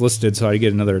disarmed, it's listed so I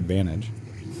get another advantage.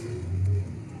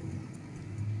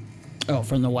 Oh,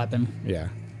 from the weapon. Yeah.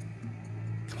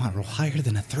 Come on, roll higher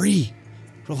than a 3.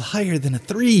 Roll higher than a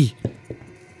 3.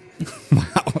 Wow,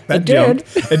 that It did.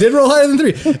 jumped. It did roll higher than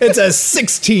 3. It's a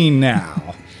 16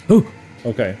 now.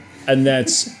 Okay. And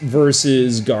that's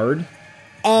versus guard?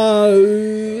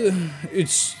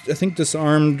 It's I think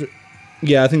disarmed.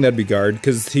 Yeah, I think that'd be guard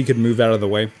because he could move out of the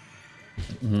way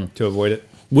to avoid it.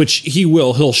 which he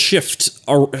will. He'll shift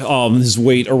his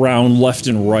weight around left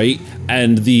and right,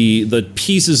 and the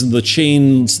pieces and the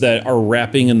chains that are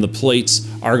wrapping in the plates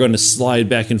are going to slide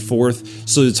back and forth.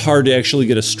 So it's hard to actually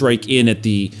get a strike in at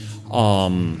the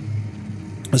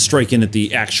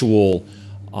actual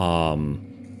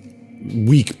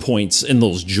weak points in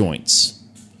those joints.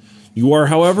 You are,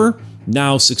 however,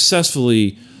 now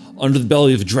successfully under the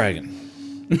belly of a dragon,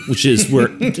 which is where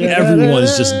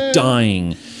everyone's just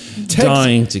dying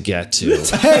to get to.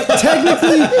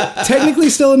 Technically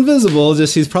still invisible,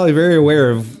 just he's probably very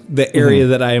aware of the area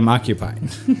that I am occupying.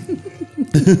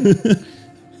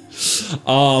 Just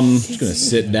gonna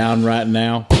sit down right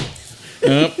now.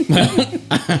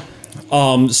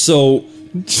 So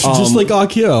Just like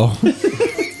Akio.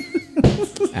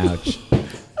 Ouch.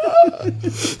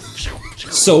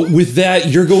 So with that,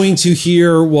 you're going to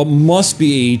hear what must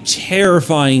be a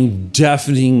terrifying,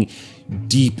 deafening,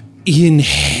 deep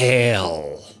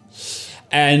inhale.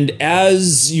 And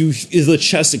as the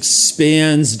chest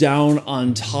expands down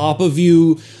on top of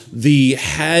you, the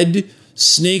head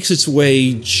snakes its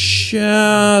way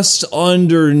just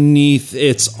underneath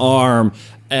its arm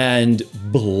and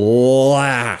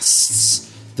blasts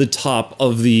the top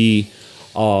of the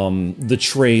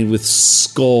train with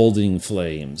scalding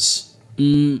flames.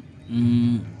 Cool.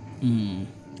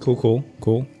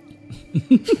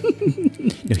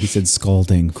 No, he said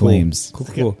scalding flames.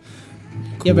 Cool.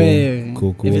 Yeah, but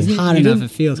Cool. if it's hot enough, it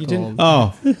feels cold.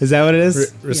 Oh, is that what it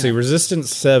is? Let's see, resistance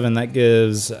 7, that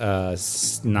gives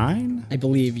 9? I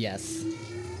believe yes.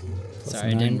 Sorry,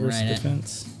 I 9 didn't versus write it.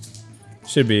 defense.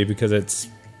 Should be, because it's,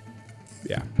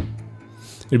 yeah.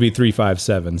 It'd be 3, 5,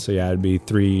 7. So yeah, it'd be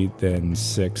 3, then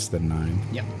 6, then 9.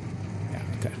 Yep. Yeah,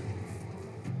 okay.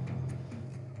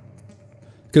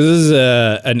 Because this is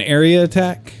an area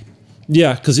attack?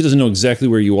 Yeah, because he doesn't know exactly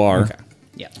where you are, Okay.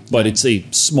 Yep. but it's a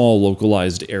small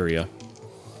localized area.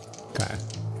 Okay.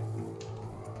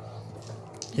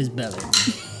 His belly.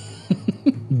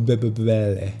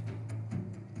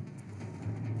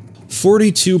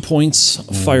 42 points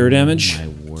of fire damage. My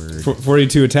word.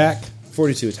 42 attack?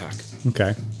 42 attack.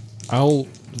 Okay. I'll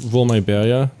roll my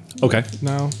barrier Okay.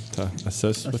 now to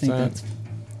assist I with think that. that's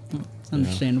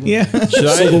understandable. Yeah. Should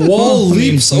I? So the wall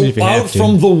leaps if you out have to.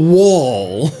 from the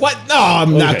wall. What? No,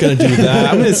 I'm not going to do that.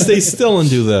 I'm going to stay still and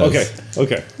do this.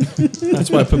 Okay. That's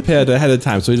why I prepared ahead of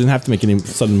time, so he didn't have to make any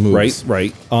sudden moves.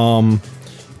 Right. Can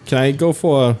I go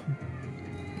for?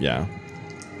 Yeah.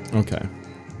 Okay.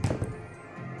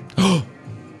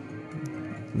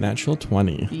 Natural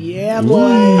 20. Yeah, boy.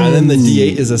 And then the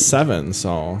D8 is a 7,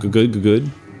 so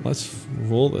Good. let's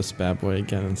roll this bad boy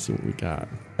again and see what we got.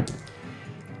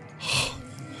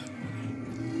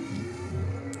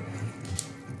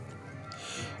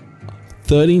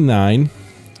 $39.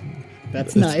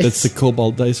 That's nice. That's the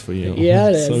cobalt dice for you. Yeah,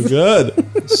 it So is.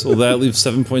 good. So that leaves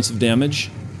 7 points of damage.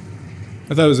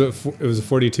 I thought it was a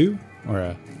 42? Or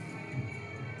a...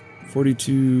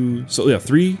 42. So yeah,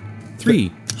 3.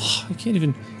 I can't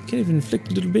even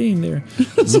inflict a little bane there.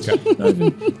 not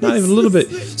even a little bit.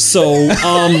 So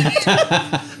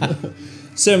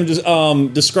Sam, just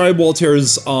describe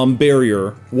Walter's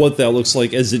barrier, what that looks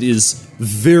like, as it is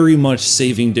very much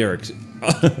saving Derek.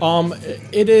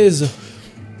 It is.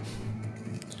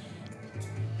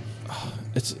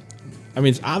 It's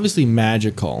obviously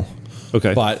magical.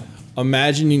 Okay. But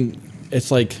imagining it's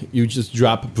like you just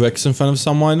drop bricks in front of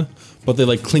someone, but they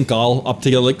like clink all up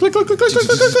together, like click, click, click, click, click,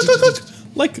 click, click, click, click,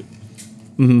 like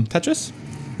Tetris.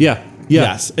 Yeah.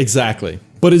 Yes, exactly.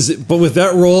 But with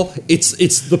that roll, it's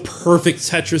the perfect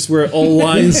Tetris where it all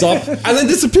lines up and And then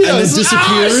disappears. then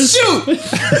disappears.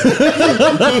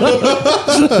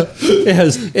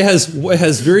 It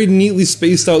has very neatly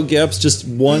spaced out gaps, just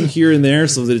one here and there,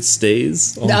 so that it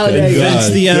stays. Okay, Vents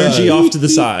the energy off to the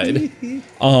side.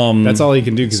 That's all he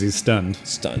can do because he's stunned.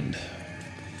 Stunned.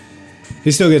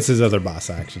 He still gets his other boss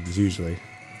actions, usually.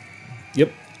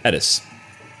 Yep. Edis.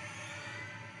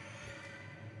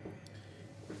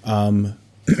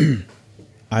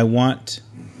 I want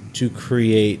to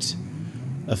create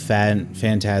a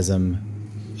phantasm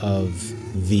of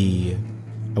the.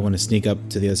 I want to sneak up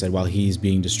to the other side while he's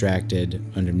being distracted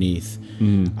underneath.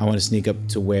 I want to sneak up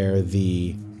to where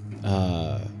the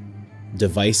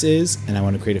device is, and I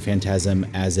want to create a phantasm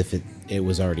as if it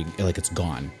was already, like, it's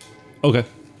gone. Okay.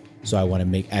 So I want to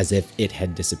make as if it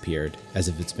had disappeared, as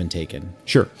if it's been taken.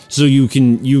 Sure. So you'll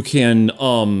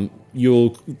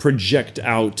project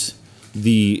out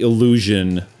the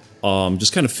illusion,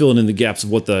 just kind of filling in the gaps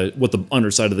of what the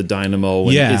underside of the dynamo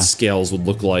and Yeah. its scales would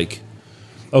look like.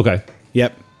 Okay.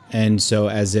 Yep. And so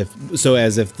as if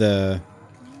the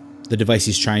the device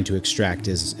he's trying to extract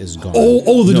is gone.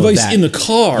 Oh, the No, device that. in the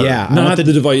car. Yeah, I not want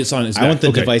the device on his back. I want the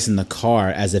Okay. device in the car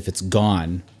as if it's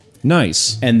gone,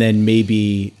 Nice. and then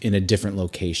maybe in a different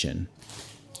location,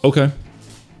 Okay.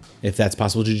 if that's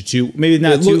possible to do two. Maybe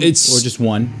not It loo- two, it's- or just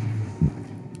one.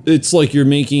 It's like you're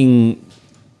making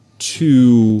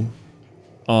two.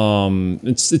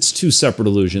 It's two separate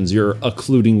illusions. You're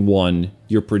occluding one.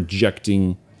 You're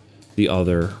projecting the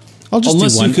other. I'll just do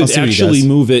unless one. you I'll could see what he actually does.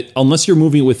 move it. Unless you're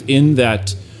moving within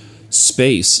that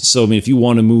space. So I mean, if you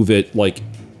want to move it like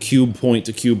cube point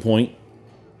to cube point,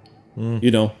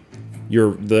 you know,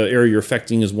 the area you're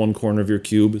affecting is one corner of your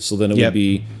cube. So then it Yep. would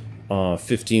be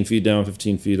 15 feet down,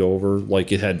 15 feet over.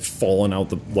 Like it had fallen out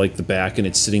the back, and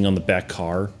it's sitting on the back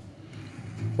car,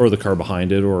 or the car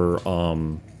behind it, or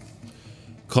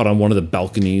caught on one of the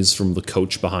balconies from the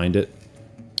coach behind it.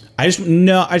 I just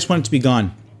want it to be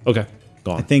gone. Okay,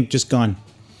 gone. I think just gone.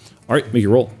 All right, make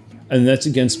your roll, and that's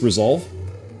against resolve.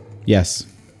 Yes.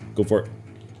 Go for it.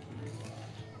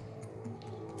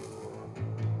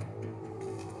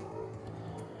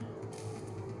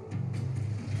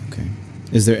 Okay.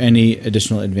 Is there any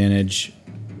additional advantage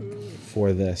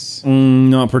for this?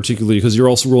 Not particularly, because you're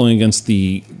also rolling against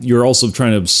you're also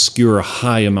trying to obscure a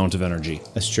high amount of energy.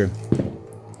 That's true.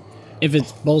 If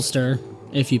it's bolster,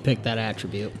 if you pick that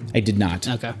attribute. I did not.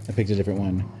 Okay. I picked a different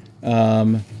one.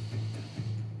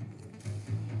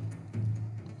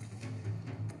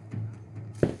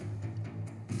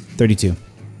 32.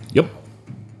 Yep.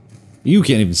 You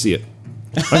can't even see it.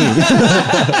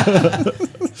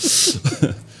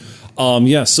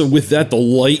 Yeah, so with that, the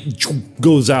light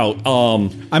goes out.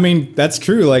 I mean, that's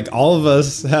true. Like, all of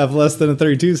us have less than a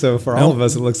 32, so for all of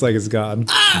us, it looks like it's gone.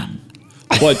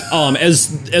 But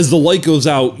as the light goes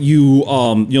out,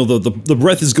 the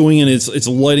breath is going in. It's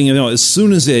lighting it out. As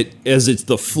soon as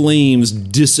the flames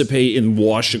dissipate and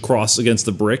wash across against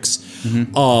the bricks,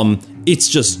 it's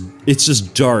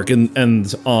just dark, and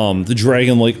the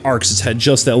dragon like arcs its head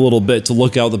just that little bit to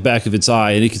look out the back of its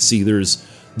eye, and it can see there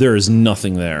is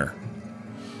nothing there.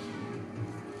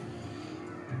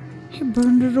 You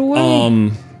burned it away.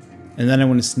 And then I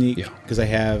want to sneak because I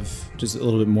have just a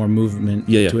little bit more movement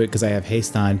Yeah. to it because I have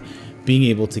haste on, being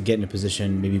able to get in a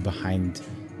position maybe behind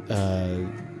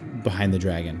the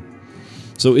dragon.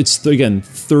 So it's again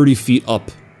 30 feet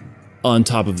up on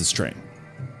top of this train.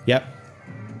 Yep.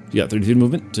 You got 30 feet of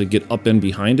movement to get up and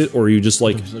behind it, or are you just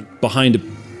like behind it,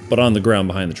 but on the ground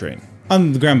behind the train?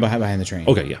 On the ground behind the train.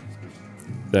 Okay, yeah.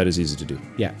 That is easy to do.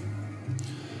 Yeah.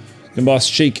 Can boss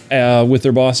shake with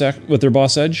their boss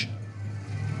edge,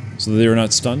 so that they are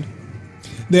not stunned?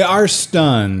 They are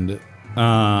stunned,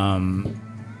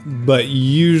 but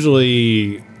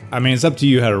usually, I mean, it's up to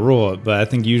you how to roll it, but I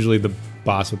think usually the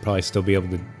boss would probably still be able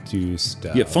to do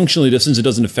stuff. Yeah, functionally, since it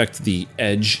doesn't affect the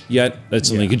edge yet, that's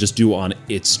something it can just do on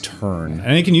its turn.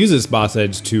 And it can use its boss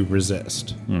edge to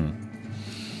resist.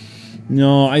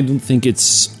 No, I don't think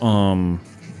it's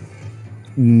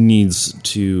needs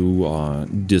to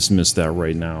dismiss that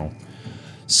right now.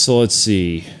 So let's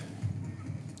see.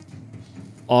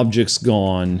 Objects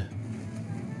gone.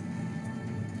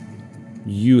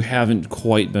 You haven't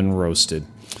quite been roasted.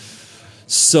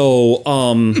 So,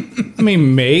 I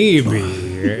mean, maybe.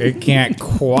 It can't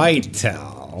quite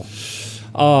tell.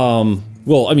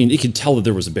 well, I mean, it can tell that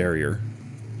there was a barrier.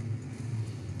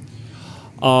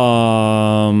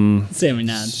 Sammy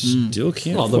nods. Still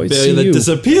can't Oh, the quite barrier see that you.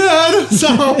 disappeared.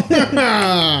 So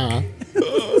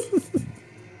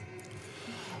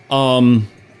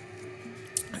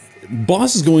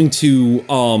Boss is going to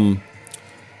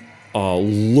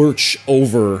lurch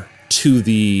over to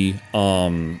the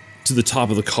top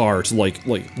of the car to like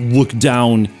look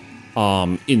down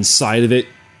inside of it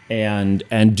and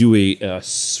do a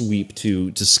sweep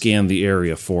to scan the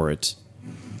area for it.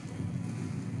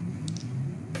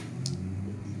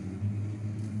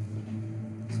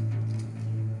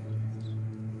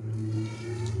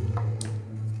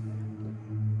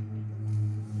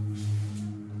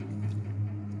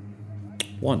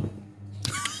 One.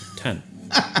 10.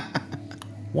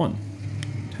 1.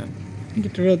 10. You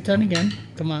get to roll 10 again.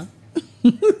 Come on.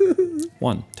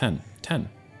 1. 10. 10.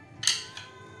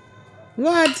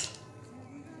 What?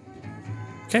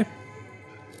 Okay.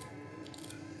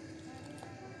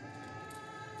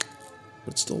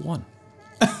 But it's still 1.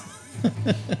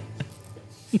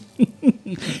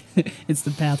 It's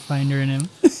the Pathfinder in him.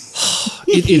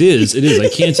 It is.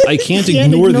 I can't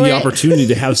ignore the opportunity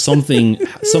to have something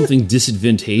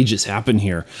disadvantageous happen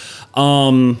here.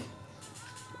 I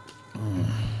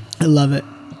love it.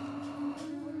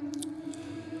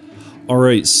 All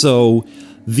right, so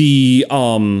the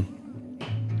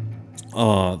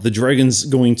the dragon's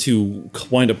going to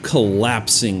wind up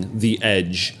collapsing the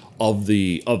edge of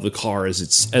the car as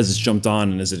it's jumped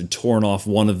on and as it had torn off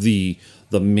one of the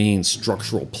main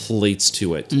structural plates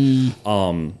to it.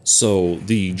 So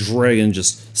the dragon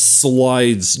just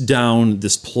slides down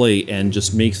this plate and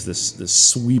just makes this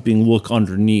sweeping look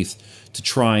underneath to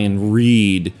try and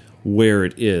read where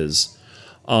it is.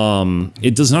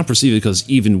 It does not perceive it because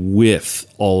even with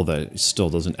all of that, it still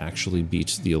doesn't actually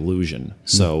beat the illusion.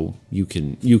 So you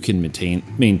can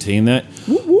maintain that.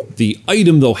 The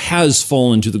item though has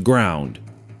fallen to the ground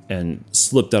and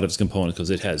slipped out of its components because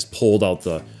it has pulled out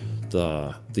the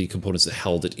components that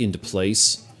held it into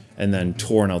place and then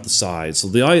torn out the sides. So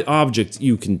the object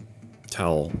you can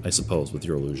tell, I suppose, with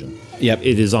your illusion. Yep.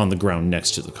 It is on the ground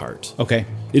next to the cart. Okay.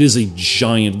 It is a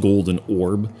giant golden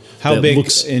orb. How that big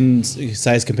looks, in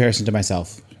size comparison to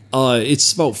myself?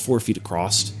 it's about 4 feet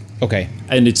across. Okay.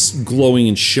 And it's glowing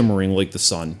and shimmering like the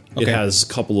sun. It Okay. has a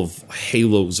couple of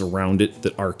halos around it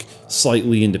that arc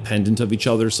slightly independent of each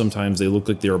other. Sometimes they look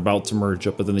like they're about to merge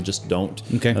up, but then they just don't.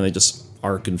 Okay. And they just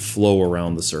arc and flow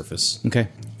around the surface. Okay.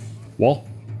 Wall?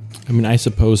 I mean, I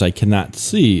suppose I cannot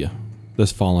see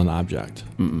this fallen object.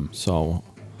 So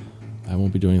I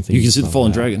won't be doing anything. You can see the about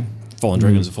fallen that. dragon. Fallen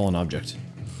dragon is a fallen object.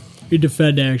 You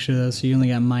defend actually though, so you only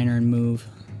got minor and move.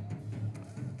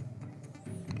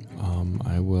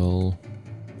 I will.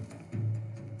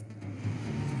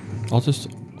 I'll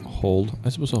just hold. I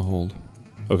suppose I'll hold.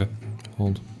 Okay.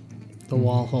 Hold. The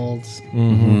wall holds.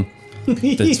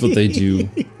 That's what they do.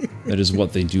 That is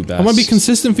what they do best. I'm gonna be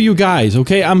consistent for you guys,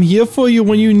 okay? I'm here for you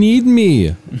when you need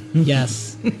me.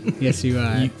 Yes. Yes, you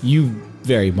are. You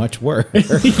very much were.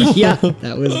 Yeah,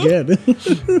 that was good.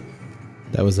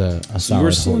 That was a solid You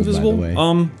were still hold, invisible? by the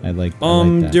way. I like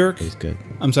that. Derek? That was good.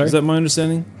 I'm sorry. Is that my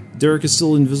understanding? Derek is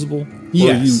still invisible? Or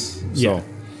Yes. You, so.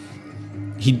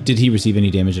 Did he receive any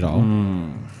damage at all?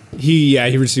 He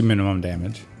received minimum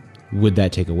damage. Would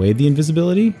that take away the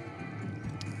invisibility?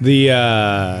 The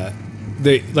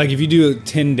like if you do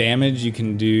 10 damage, you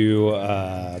can do.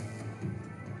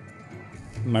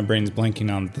 My brain's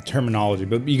blanking on the terminology,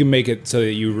 but you can make it so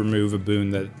that you remove a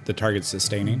boon that the target's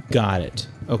sustaining. Got it.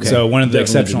 Okay. So one of the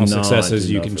Definitely exceptional did not successes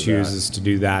do you enough can for choose that. is to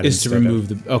do that. is to instead of- remove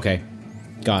the. Okay.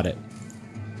 Got it.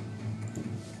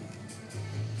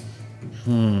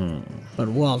 But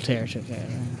Walter took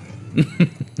that.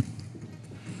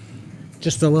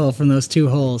 Just a little from those two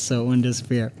holes so it wouldn't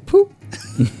disappear. Poop.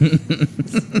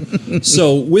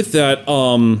 So with that,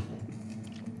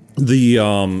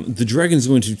 the dragon's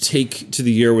going to take to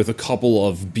the air with a couple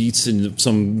of beats and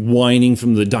some whining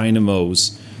from the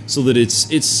dynamos, so that it's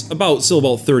still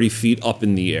about 30 feet up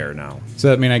in the air now. So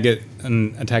that mean I get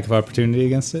an attack of opportunity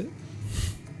against it?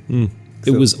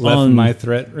 It was left on my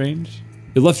threat range.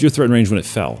 It left your threat range when it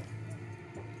fell.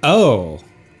 Oh,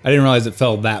 I didn't realize it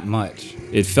fell that much.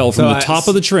 It fell from So the top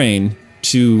of the train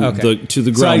to the So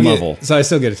I ground get- level. So I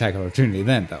still get attack of opportunity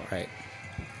then, though, right?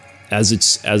 As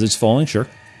it's falling, sure.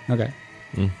 Okay.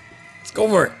 Let's go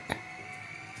for it.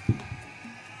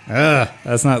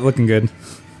 That's not looking good.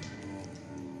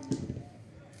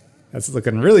 That's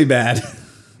looking really bad.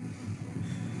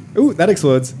 Ooh, that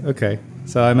explodes. Okay,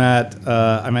 so I'm at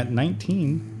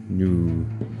 19.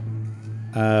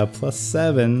 Plus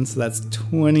 7, so that's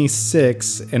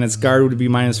 26, and its guard would be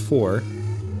 -4.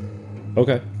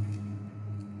 Okay.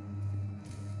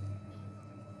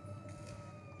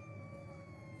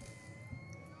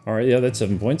 All right, yeah, that's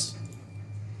 7 points.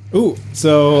 Ooh,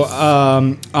 so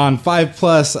on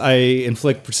 5+, I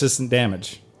inflict persistent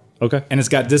damage, Okay. and it's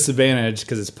got disadvantage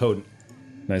because it's potent.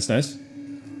 Nice, nice.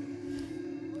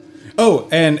 Oh,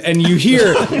 and you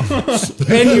hear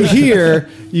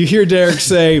you hear Derek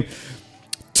say,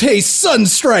 "Taste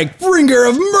Sunstrike, bringer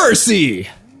of mercy."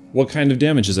 What kind of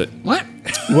damage is it? What?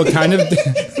 What kind of?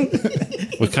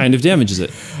 What kind of damage is it?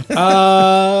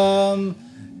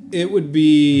 It would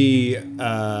be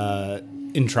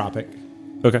entropic.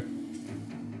 Okay.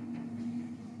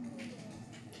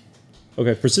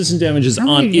 Okay, persistent damage is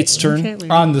on Really? its turn. Okay,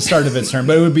 On the start of its turn,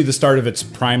 but it would be the start of its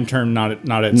prime turn, not its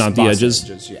Not the boss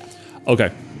edges? Yeah.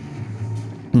 Okay.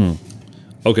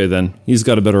 Okay, then. He's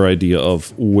got a better idea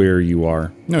of where you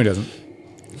are. No, he doesn't.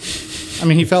 I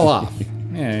mean, he fell off.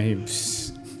 Yeah,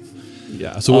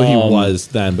 Yeah. So what he was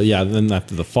then, but yeah, then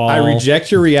after the fall, I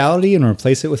reject your reality and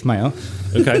replace it with my own.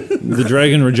 Okay. The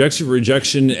dragon rejects your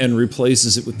rejection and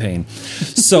replaces it with pain.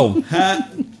 So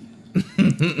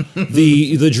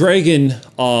the dragon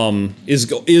is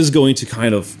going to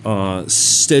kind of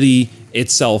steady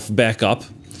itself back up.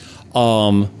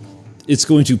 It's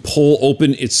going to pull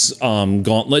open its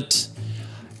gauntlet.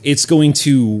 It's going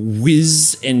to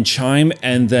whiz and chime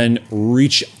and then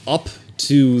reach up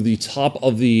to the top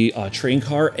of the train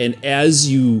car, and as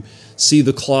you see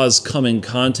the claws come in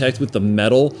contact with the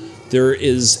metal, there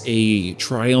is a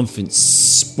triumphant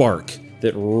spark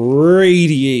that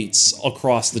radiates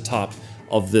across the top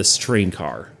of this train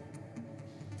car.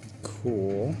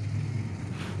 Cool.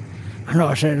 I know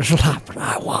I said it's a lot, but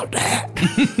I want that.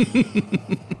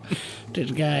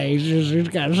 This guy, he's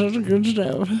got such good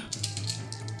stuff.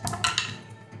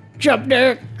 Jump,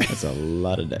 Derek. That's a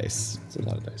lot of dice. It's a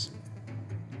lot of dice.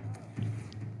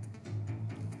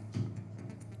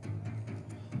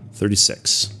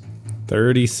 36.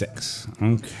 36.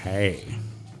 Okay.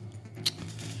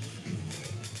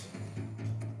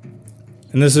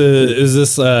 And this is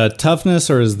this toughness,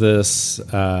 or is this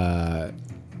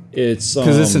It's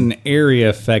because it's an area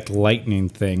effect lightning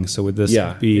thing? So would this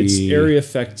be? It's area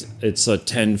effect. It's a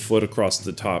 10 foot across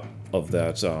the top of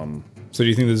that. So do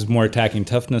you think this is more attacking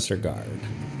toughness or guard?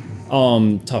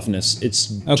 Toughness. It's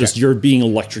just you're being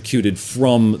electrocuted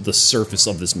from the surface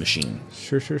of this machine.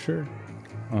 Sure.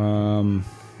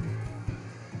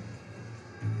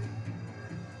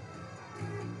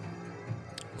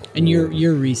 And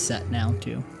you're reset now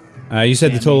too. You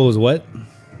said the total was what?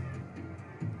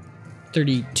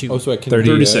 32. Oh, so I can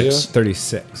 36.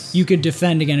 36. You could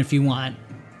defend again if you want,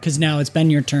 because now it's been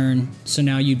your turn. So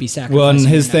now you'd be sacrificing. Well, and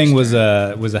his your thing next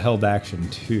turn. was a held action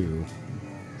too,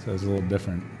 so it's a little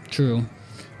different. True.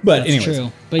 But That's anyways,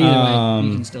 true. But either way,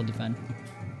 you can still defend.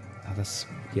 oh, that's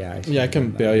yeah. Yeah, I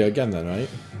can bail you again then, right?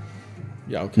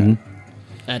 Yeah, okay.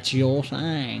 That's your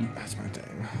thing. That's my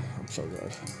thing. I'm so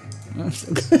good.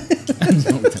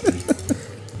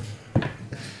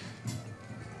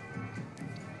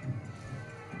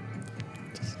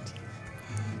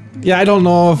 Yeah, I don't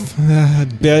know if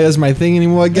bail is my thing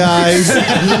anymore, guys.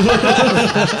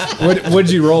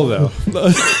 What'd you roll though?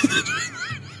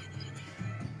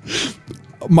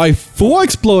 My 4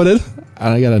 exploded,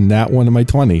 and I got a nat 1 in my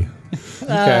 20.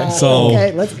 Okay. So,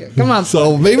 Okay, let's go. Come on.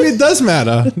 so maybe it does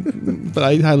matter, but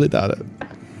I highly doubt it.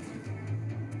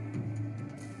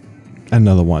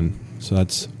 Another 1, so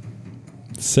that's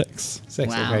 6. 6.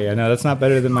 Wow. Okay, yeah, no, that's not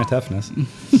better than my toughness.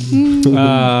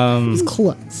 It's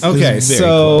close. Okay, This is very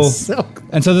so close. So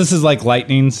and so this is like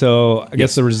lightning, so I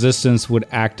guess the resistance would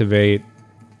activate.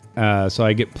 So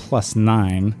I get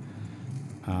 +9.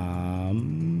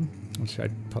 Which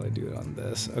I'd probably do it on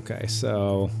this. Okay,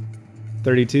 so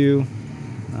 32,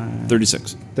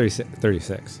 36.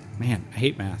 36. Man, I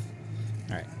hate math.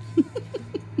 All right. Write that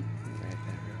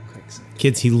real quick.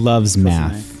 Kids, he loves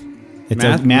math.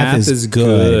 Math is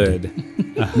good.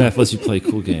 Math lets you play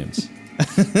cool games.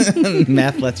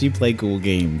 Math lets you play cool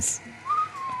games.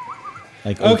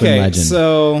 Like Open Okay, Legend.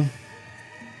 so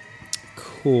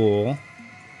cool.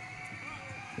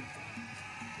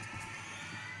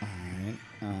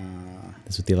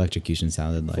 That's what the electrocution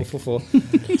sounded like.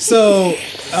 So,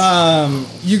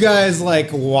 you guys like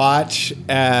watch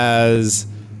as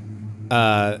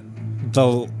the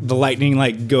lightning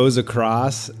like goes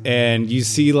across, and you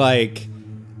see like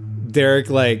Derek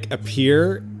like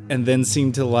appear and then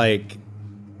seem to like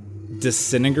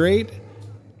disintegrate,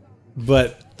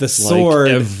 but the sword,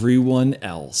 Like everyone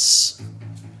else.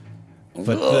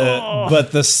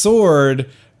 but the sword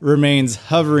remains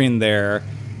hovering there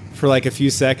for like a few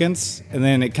seconds, and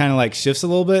then it kind of like shifts a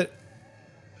little bit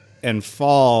and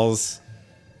falls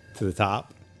to the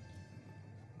top.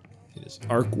 It is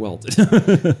arc welded.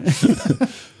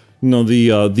 No,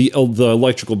 the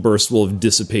electrical burst will have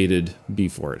dissipated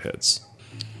before it hits.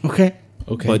 Okay.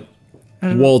 Okay. But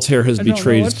Waltair has don't know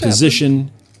betrayed his what's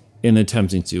position in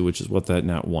attempting to, which is what that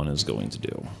nat 1 is going to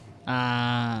do.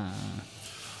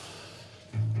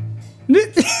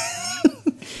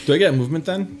 Do I get movement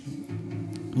then?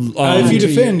 If you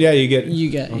defend, yeah, you get you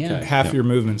get yeah. half your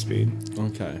movement speed.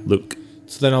 Okay. Luke.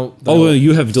 So then I'll. Oh,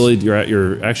 you have delayed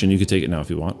your action. You could take it now if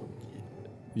you want.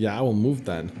 yeah, I will move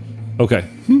then. Okay.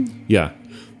 Yeah.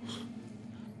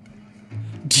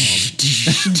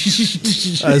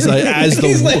 As the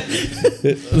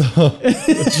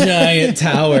giant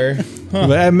tower.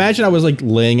 But I imagine I was like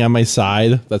laying on my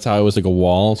side. That's how I was like a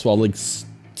wall. So I'll like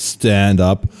stand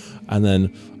up, and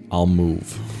then I'll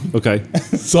move Okay.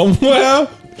 somewhere.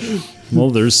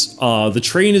 Well, there's the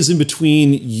train is in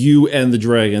between you and the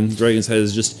dragon. The dragon's head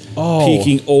is just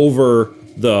peeking over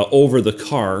the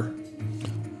car.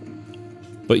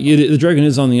 But the dragon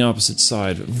is on the opposite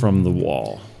side from the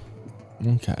wall.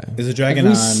 Okay. Is the dragon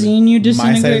Have we on seen you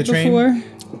my side of disintegrate the train?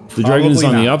 before? The dragon is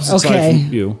Probably on the not. opposite side Okay.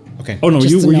 from you. Okay. Oh no,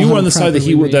 Just to were know you how on to the side that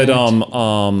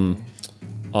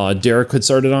properly Derek had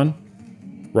started on?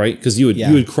 Right? Because you had Yeah.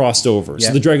 you had crossed over. Yeah.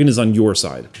 So the dragon is on your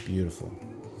side. Beautiful.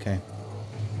 Okay.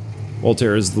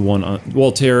 Waltair is the one.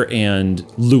 Waltair and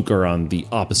Luke are on the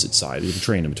opposite side. There's a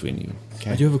train in between you.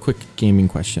 I do have a quick gaming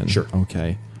question. Sure.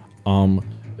 Okay.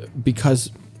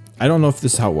 Because I don't know if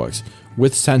this is how it works.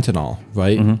 With Sentinel,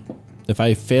 right? Mm-hmm. If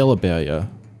I fail a barrier,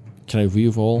 can I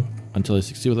re-roll until I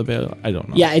succeed with a barrier? I don't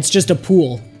know. Yeah, it's just a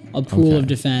pool Okay. of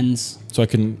defense. So I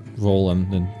can roll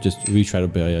and then just retry the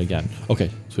barrier again. Okay,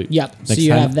 sweet. Yep. So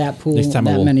you have that pool, next time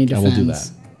that many I will do defense.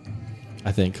 that.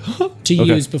 I think. To Okay.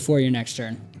 use before your next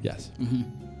turn. Yes.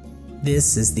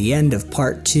 This is the end of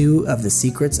part 2 of The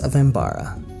Secrets of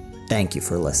Ambara. Thank you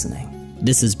for listening.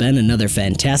 This has been another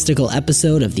fantastical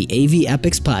episode of the AV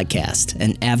Epics Podcast,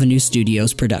 an Avenue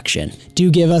Studios production. Do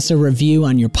give us a review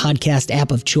on your podcast app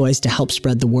of choice to help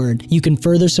spread the word. You can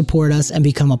further support us and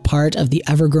become a part of the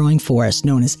ever-growing forest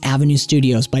known as Avenue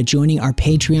Studios by joining our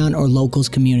Patreon or Locals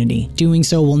community. Doing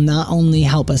so will not only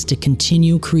help us to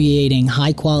continue creating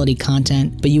high-quality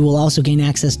content, but you will also gain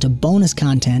access to bonus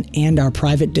content and our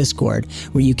private Discord,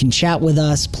 where you can chat with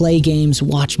us, play games,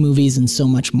 watch movies, and so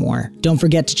much more. Don't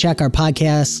forget to check our podcast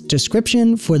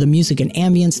description for the music and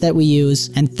ambience that we use,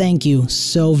 and thank you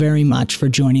so very much for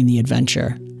joining the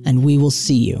adventure, and we will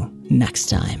see you next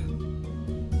time.